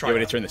actually gonna try. Yeah, we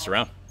need to turn this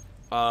around.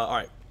 All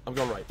right, I'm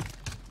going right.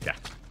 Yeah.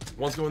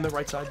 One's going the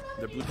right side.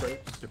 They're blue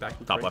crate. They're back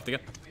blue Top crate. left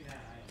again.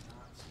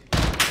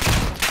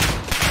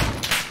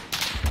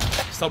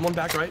 Stun one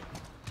back right.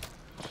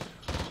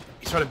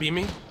 He's trying to beam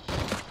me.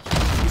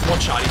 He's one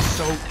shot. He's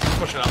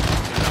pushing up.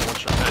 Maybe not one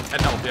shot. 10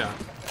 health, yeah.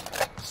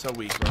 So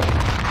weak, bro.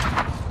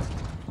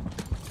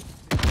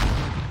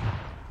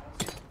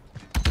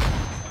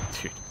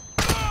 Dude.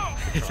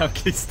 I'm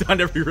getting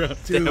stunned every round.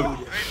 Dude.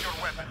 Damn.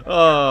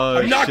 Oh,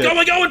 I'm not shit.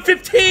 going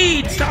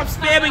 0-15! Stop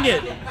spamming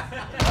it!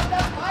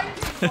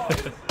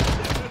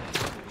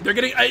 They're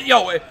getting...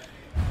 yo,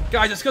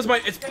 guys, it's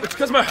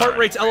because my heart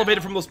rate's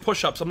elevated from those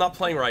push-ups. I'm not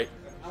playing right.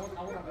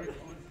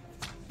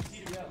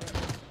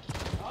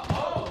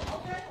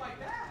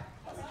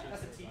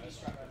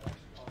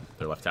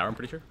 They're left tower, I'm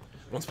pretty sure.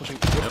 One's pushing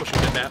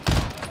mid map.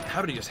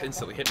 How did he just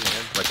instantly hit me,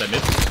 man? Right side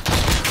mid.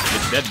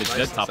 Mid's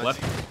dead, top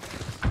left.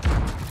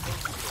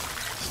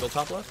 Still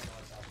top left?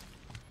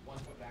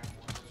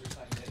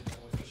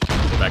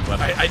 Go back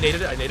left. I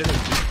naded it.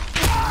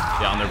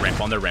 Yeah,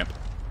 on their ramp.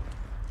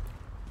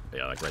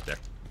 Yeah, like right there.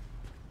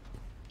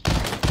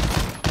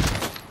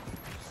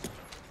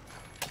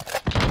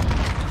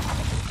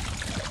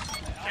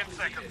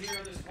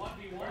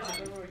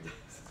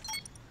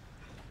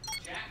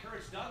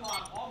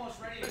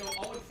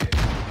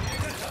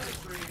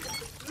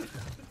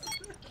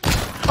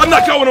 I'm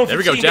not going 0-15, There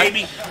we go, Jack.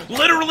 baby.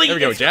 Literally, There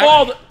we go, it's Jack.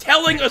 called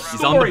telling a story.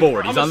 He's on the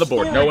board. He's I'm on the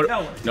board. a No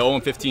storyteller.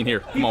 1-15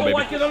 here. Come on, People baby.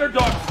 like an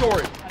underdog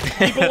story.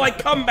 People like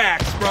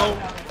comebacks, bro.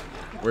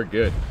 We're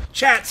good.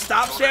 Chat,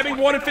 stop spamming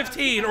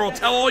 1-15 or I'll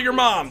tell all your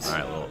moms. All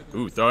right, little.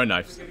 Ooh, throwing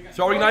knives.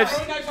 Throwing knives?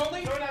 Throwing knives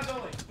only? Throwing knives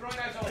only. Throwing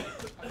knives only.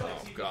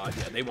 Oh, God,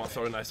 yeah, they want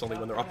throwing knives only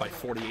when they're up by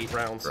 48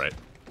 rounds. Right.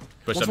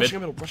 Push One's up mid. pushing a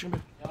middle, pushing a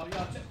middle.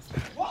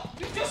 What?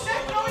 You just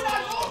said throwing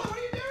knives only. What are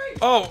you doing?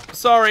 Oh,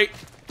 sorry.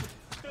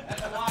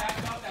 That's a lie. I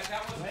thought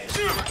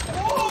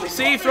that was...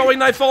 See, throwing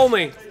knife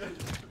only.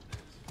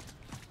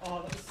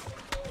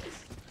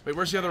 Wait,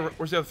 where's the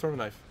other throwing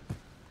knife?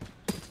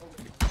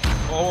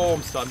 Oh,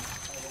 I'm stunned.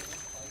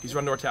 He's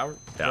run to our tower.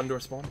 Yeah. Run to our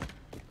spawn.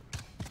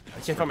 I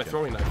can't find my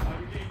throwing knife.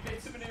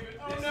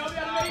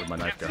 Where'd my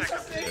knife go?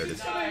 There it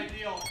is.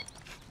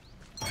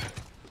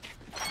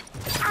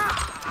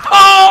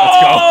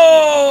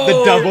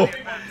 Oh!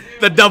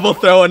 The double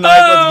throwing knife.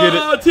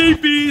 Let's get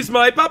it. TP's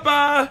my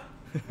papa.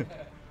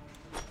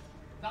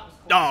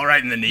 Oh,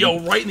 right in the knee. Yo,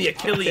 right in the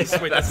Achilles.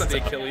 Wait, that's not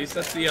the Achilles.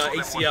 That's the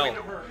ACL.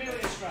 Merely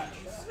a scratch.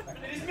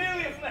 It is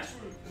merely a flesh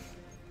wound.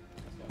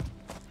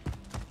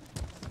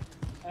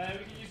 We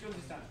can use guns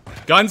this time.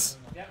 Guns?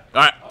 Yep.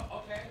 All right.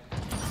 Okay.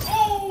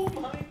 Oh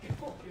my god.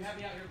 You have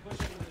me out here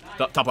pushing with a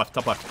knife. Top left,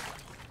 top left.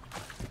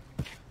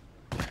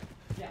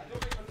 Yeah, I don't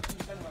think from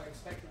the center I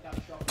expected that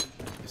shot.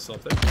 You still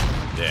up there?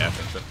 Yeah, I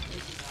think so.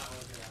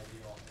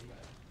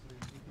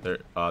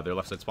 Their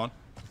left side spawn.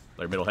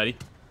 Their middle heady.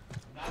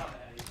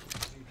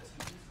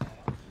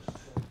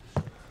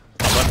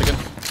 Top left again.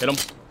 Hit him.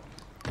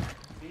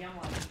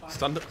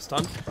 Stunned.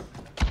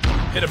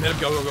 Hit him.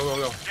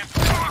 Go.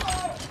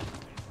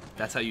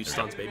 That's how you use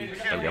stuns, baby.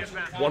 There we go.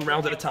 One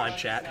round at a time,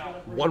 chat.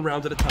 One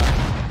round at a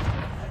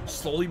time.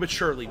 Slowly but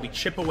surely, we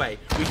chip away.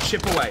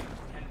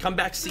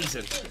 Comeback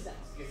season.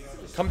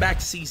 Comeback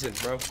season,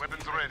 bro.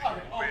 Weapons ready.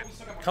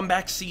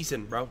 Comeback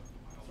season, bro.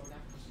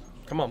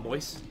 Come on,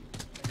 boys.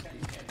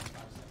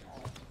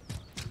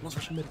 Let's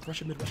rush him mid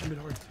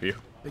hard. Here.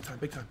 Big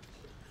time.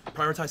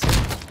 Prioritize him.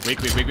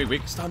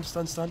 Weak. Stun.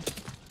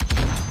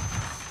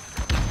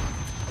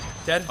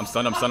 Dead. I'm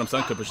stunned.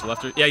 Could push the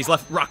left. Yeah, he's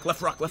left.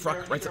 Left rock.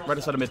 Right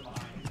side of mid.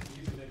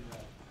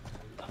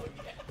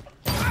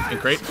 In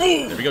crate.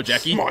 There we go,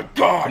 Jackie. Oh my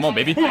god. Come on,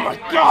 baby. Oh my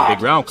god.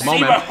 Big round. Come on,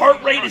 See, man. my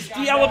heart rate is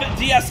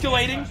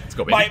de-escalating. Let's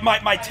go, baby.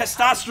 My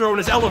testosterone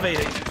is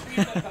elevating.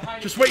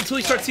 Just wait until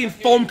you start seeing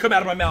foam come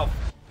out of my mouth.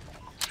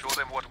 Show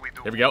them what we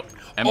do. Here we go.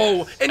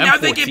 Oh, and now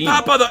they M14. give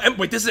Papa the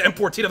wait, this is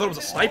M14. I thought it was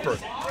a sniper.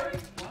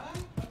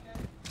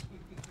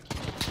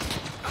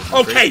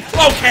 Okay.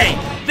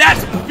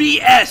 That's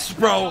BS,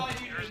 bro.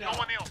 There's no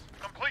one else.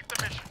 Complete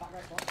the mission.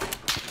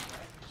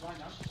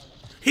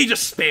 He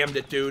just spammed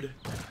it, dude.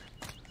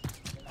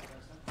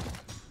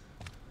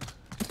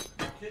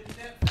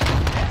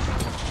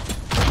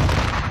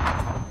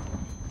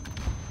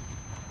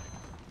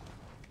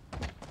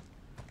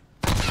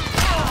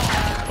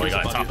 Oh, you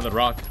got on top of the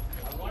rock.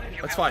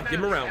 That's fine. Give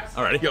him a round.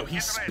 Alrighty. Yo, he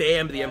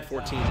spammed the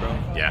M14, bro.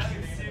 Yeah.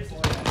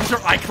 These are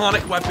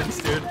iconic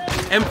weapons, dude.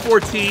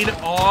 M14,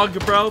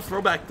 AUG, bro.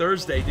 Throwback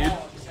Thursday, dude.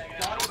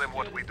 Show them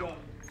what we do.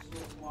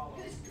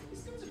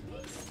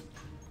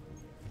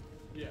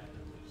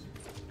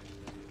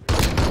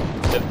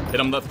 Hit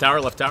him left tower.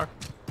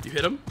 You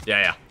hit him?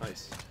 Yeah.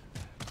 Nice.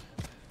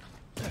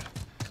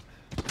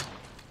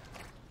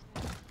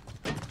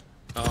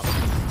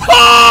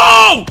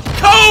 Oh!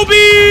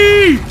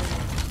 Kobe!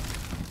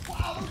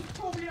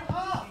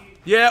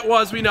 Yeah, it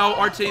was. We know.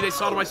 RT, they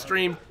saw it on my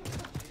stream.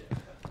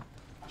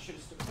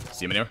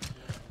 See him in here?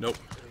 Nope.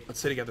 Let's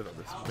stay together, though.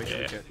 Let's make sure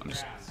we Yeah. can. I'm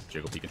just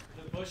jiggle peeking.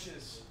 The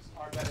bushes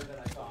are better than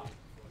I thought.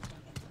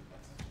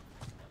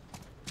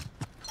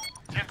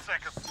 10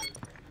 seconds.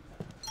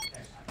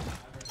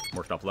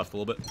 Worked off left a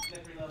little bit.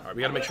 All right,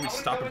 we gotta make sure we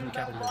stop him from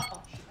capping mid.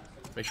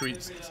 Make sure we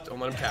don't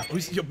let him cap. Oh,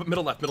 he's, yo,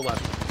 middle left. There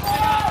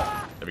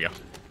we go.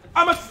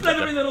 I'm a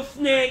slithery little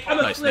snake. I'm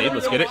a Nice slithery nade,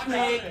 let's little get it.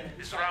 snake.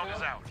 This round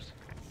is ours.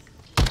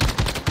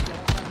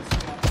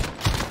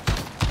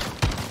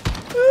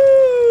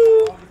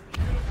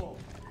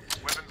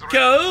 Weapons ready.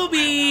 Kobe!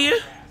 Hey,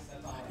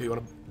 you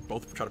wanna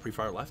both try to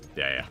pre-fire left?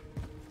 Yeah.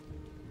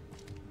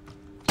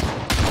 I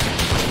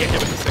can't hit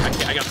with this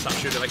thing. I gotta stop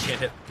shooting. I can't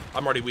hit.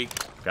 I'm already weak.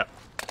 Okay.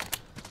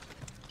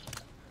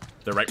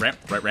 The right ramp.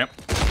 Our right ramp.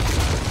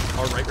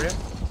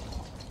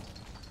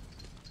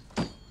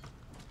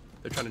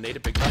 They're trying to nade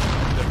it big time.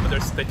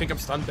 They think I'm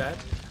stunned bad.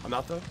 I'm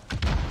out though.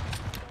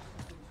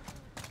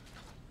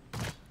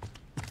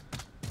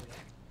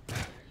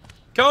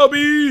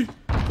 Kobe! Did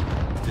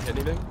hit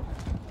anything?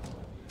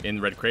 In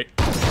the red crate.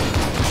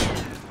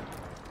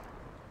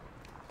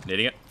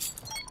 Nading it.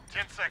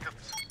 10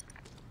 seconds.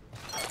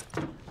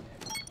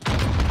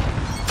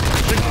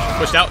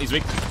 Pushed out. He's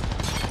weak.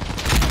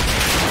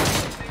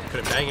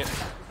 Couldn't bang it.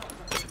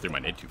 Threw my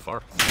nade too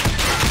far.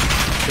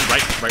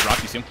 Right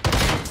rock. You see him?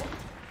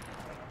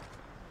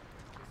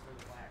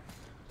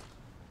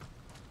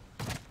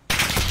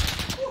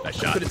 Nice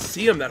shot. Couldn't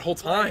see him that whole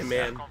time,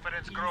 man.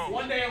 Confidence grows.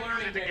 One day of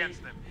learning, Hit baby.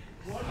 against them.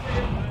 One day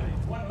of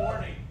learning. One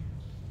morning.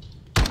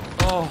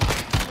 Oh.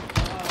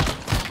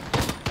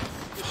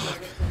 Fuck.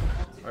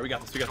 All right, we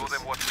got this. Show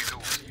them what we do.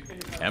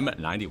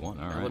 M91. All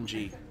right.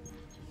 LMG.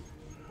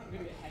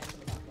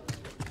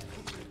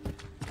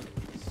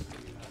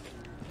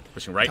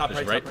 Pushing right. Top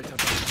Pushing right. right.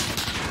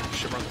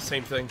 Shit, we're on the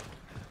same thing.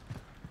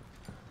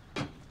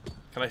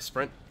 Can I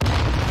sprint?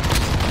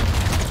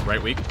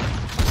 Right weak.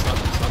 Stun.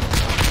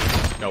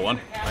 Got one.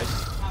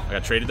 Nice. I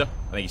got traded though.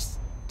 I think he's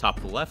top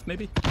left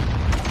maybe.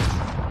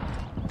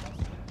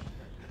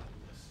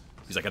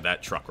 He's like at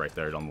that truck right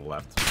there on the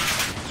left.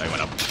 I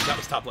went up. That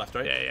was top left,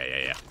 right?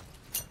 Yeah.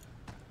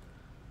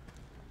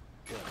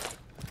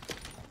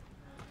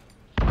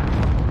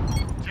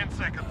 10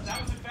 seconds.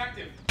 That was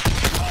effective.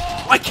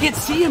 I can't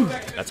see him.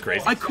 That's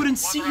crazy. I couldn't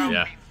see him.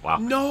 Yeah. Wow.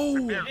 No.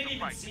 You didn't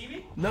even see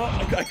me? No.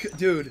 I could,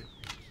 dude.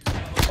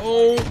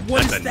 Oh,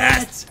 what is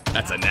that?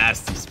 That's a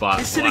nasty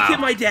spot. Is Syndicate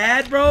my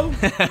dad, bro?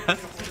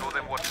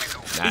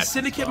 Is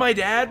Syndicate my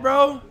dad,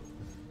 bro?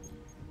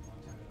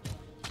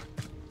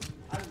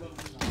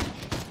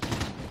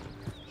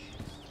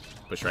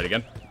 Push right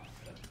again.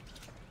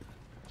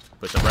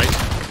 Push up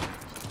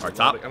right. Our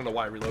top. I don't know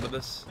why I reloaded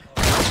this.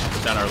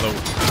 Push down our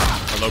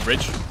low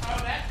bridge.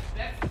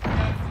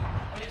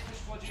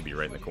 Should be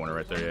right in the corner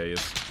right there. Yeah, he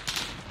is.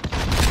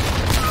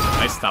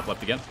 Nice. Top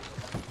left again.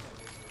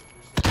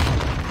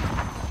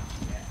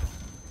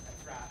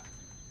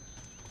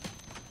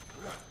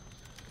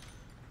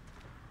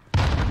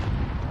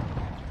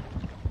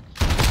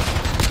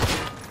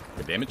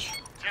 Good damage.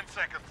 10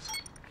 seconds. Can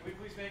we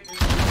please make this?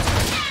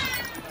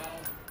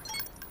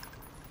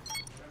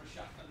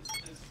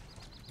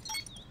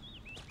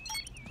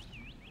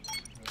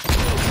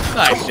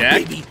 Nice,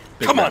 Jack. Baby.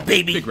 Big Come on, round.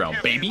 baby. Big round,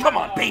 baby. Come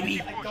on,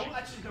 baby. I don't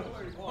actually know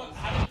where he was.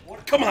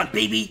 Come on,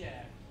 baby.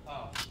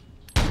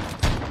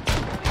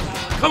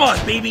 Come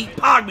on, baby.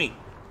 Pog me.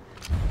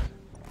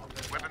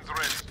 Weapons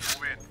ready.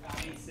 Move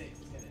in.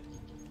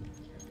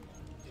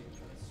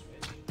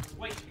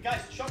 Wait,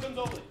 guys, shotguns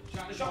only.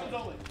 Shotguns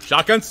only.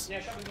 Shotguns.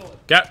 Yeah, shotguns only.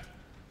 Get.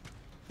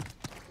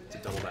 It's a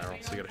double barrel,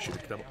 so you gotta shoot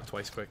it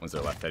twice quick. One's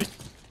their left, Eddie.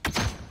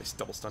 They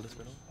double stunned his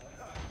middle.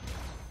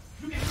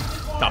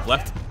 Top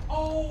left.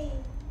 Oh!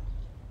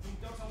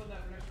 Don't tell them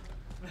that for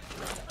next.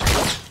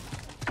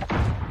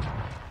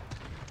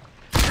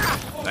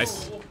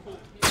 Nice.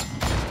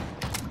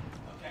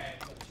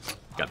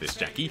 Got this,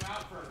 Jackie. 10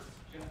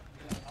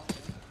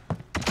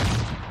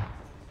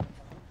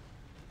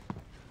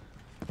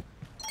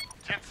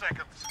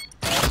 seconds.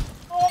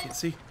 Can't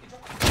see.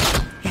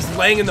 He's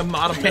laying in the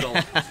bottom middle.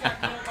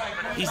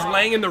 He's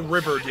laying in the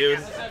river, dude.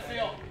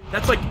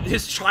 That's like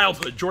his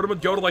childhood. Jordan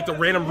would go to like the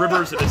random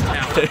rivers in his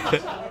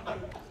town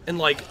and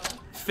like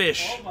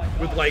fish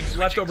with like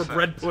leftover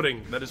bread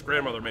pudding that his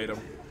grandmother made him.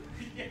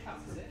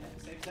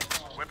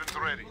 Weapons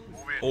ready.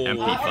 Move in.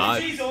 Oh.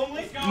 MP5.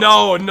 Only?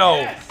 No,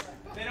 no.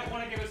 They don't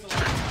want to give us a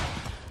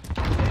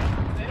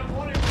they don't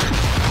want to.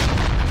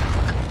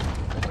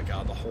 Oh my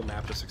god, the whole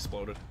map just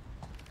exploded.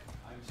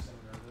 I'm so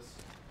nervous.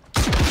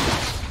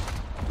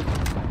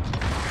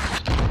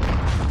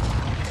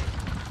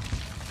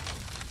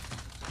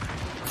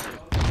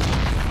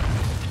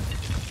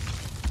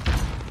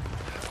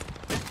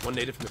 One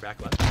native from the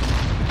back left.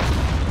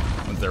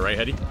 One's their right,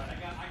 Eddie. I got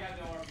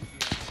no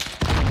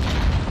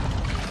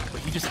RPG.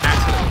 But he just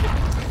accidentally.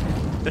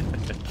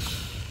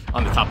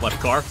 On the top left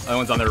car. Other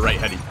one's on their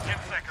right, Eddie. 10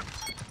 seconds.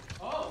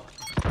 Oh!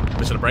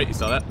 Push it up right. You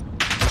saw that?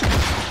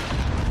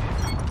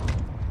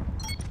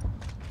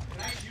 Can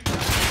I shoot that?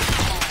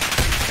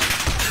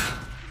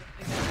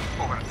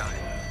 Overtime.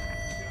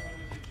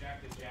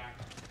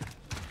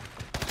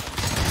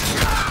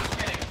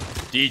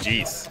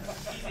 GG's.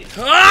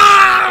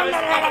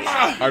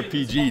 Ah!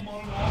 RPG.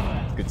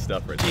 Good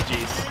stuff right there.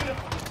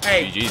 GG's.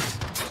 Hey, GG's.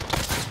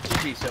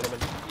 GG's, gentlemen.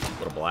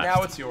 What a blast.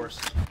 Now it's yours.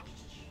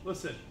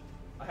 Listen,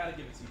 I had to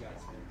give it to you guys.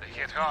 They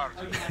hit hard.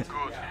 Good.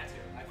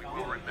 We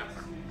will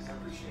remember.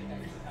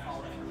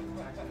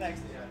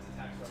 Thanks.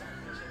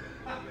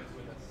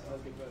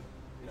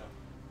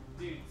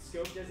 Dude,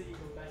 Scope doesn't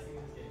equal the best thing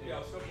in this game.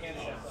 Yo, Scope hands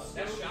down.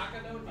 That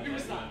shotgun though? He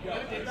was not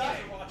good. He's not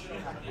watching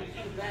him.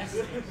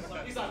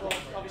 He's not wrong.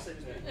 Obviously,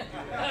 he's good.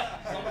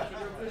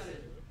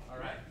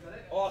 Alright.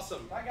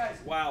 Awesome. Alright, guys.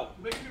 Wow.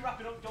 We're going to be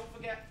wrapping up. Don't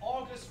forget,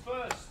 August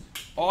 1st.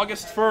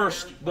 August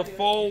 1st, the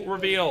full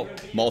reveal.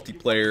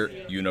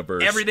 Multiplayer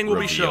universe. Everything will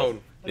be reveal.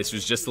 shown. This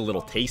was just a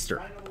little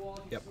taster.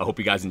 Yep. I hope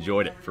you guys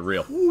enjoyed it, for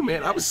real. Ooh,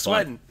 man, I was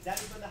sweating.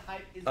 That is when the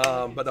hype is.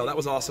 But no, that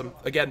was awesome.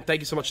 Again,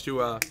 thank you so much to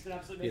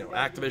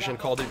Activision,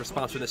 Call of Duty for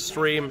sponsoring this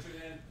stream.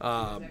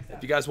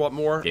 If you guys want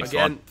more, Game's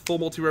again, fun. full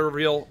multiplayer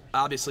reveal.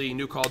 Obviously,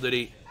 new Call of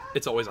Duty.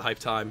 It's always a hype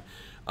time.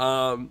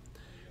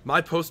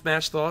 My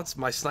post-match thoughts: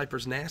 my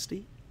sniper's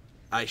nasty.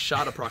 I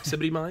shot a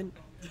proximity mine,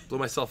 blew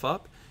myself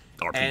up.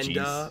 RPGs,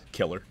 and,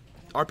 killer.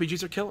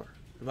 RPGs are killer.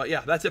 But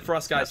yeah, that's it for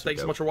us, guys.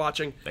 Thanks so much for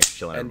watching. Thanks for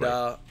chilling, And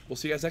everybody. we'll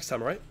see you guys next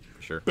time, all right?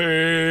 Sure.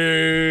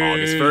 Peace.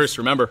 August 1st,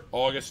 remember.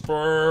 August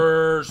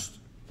 1st.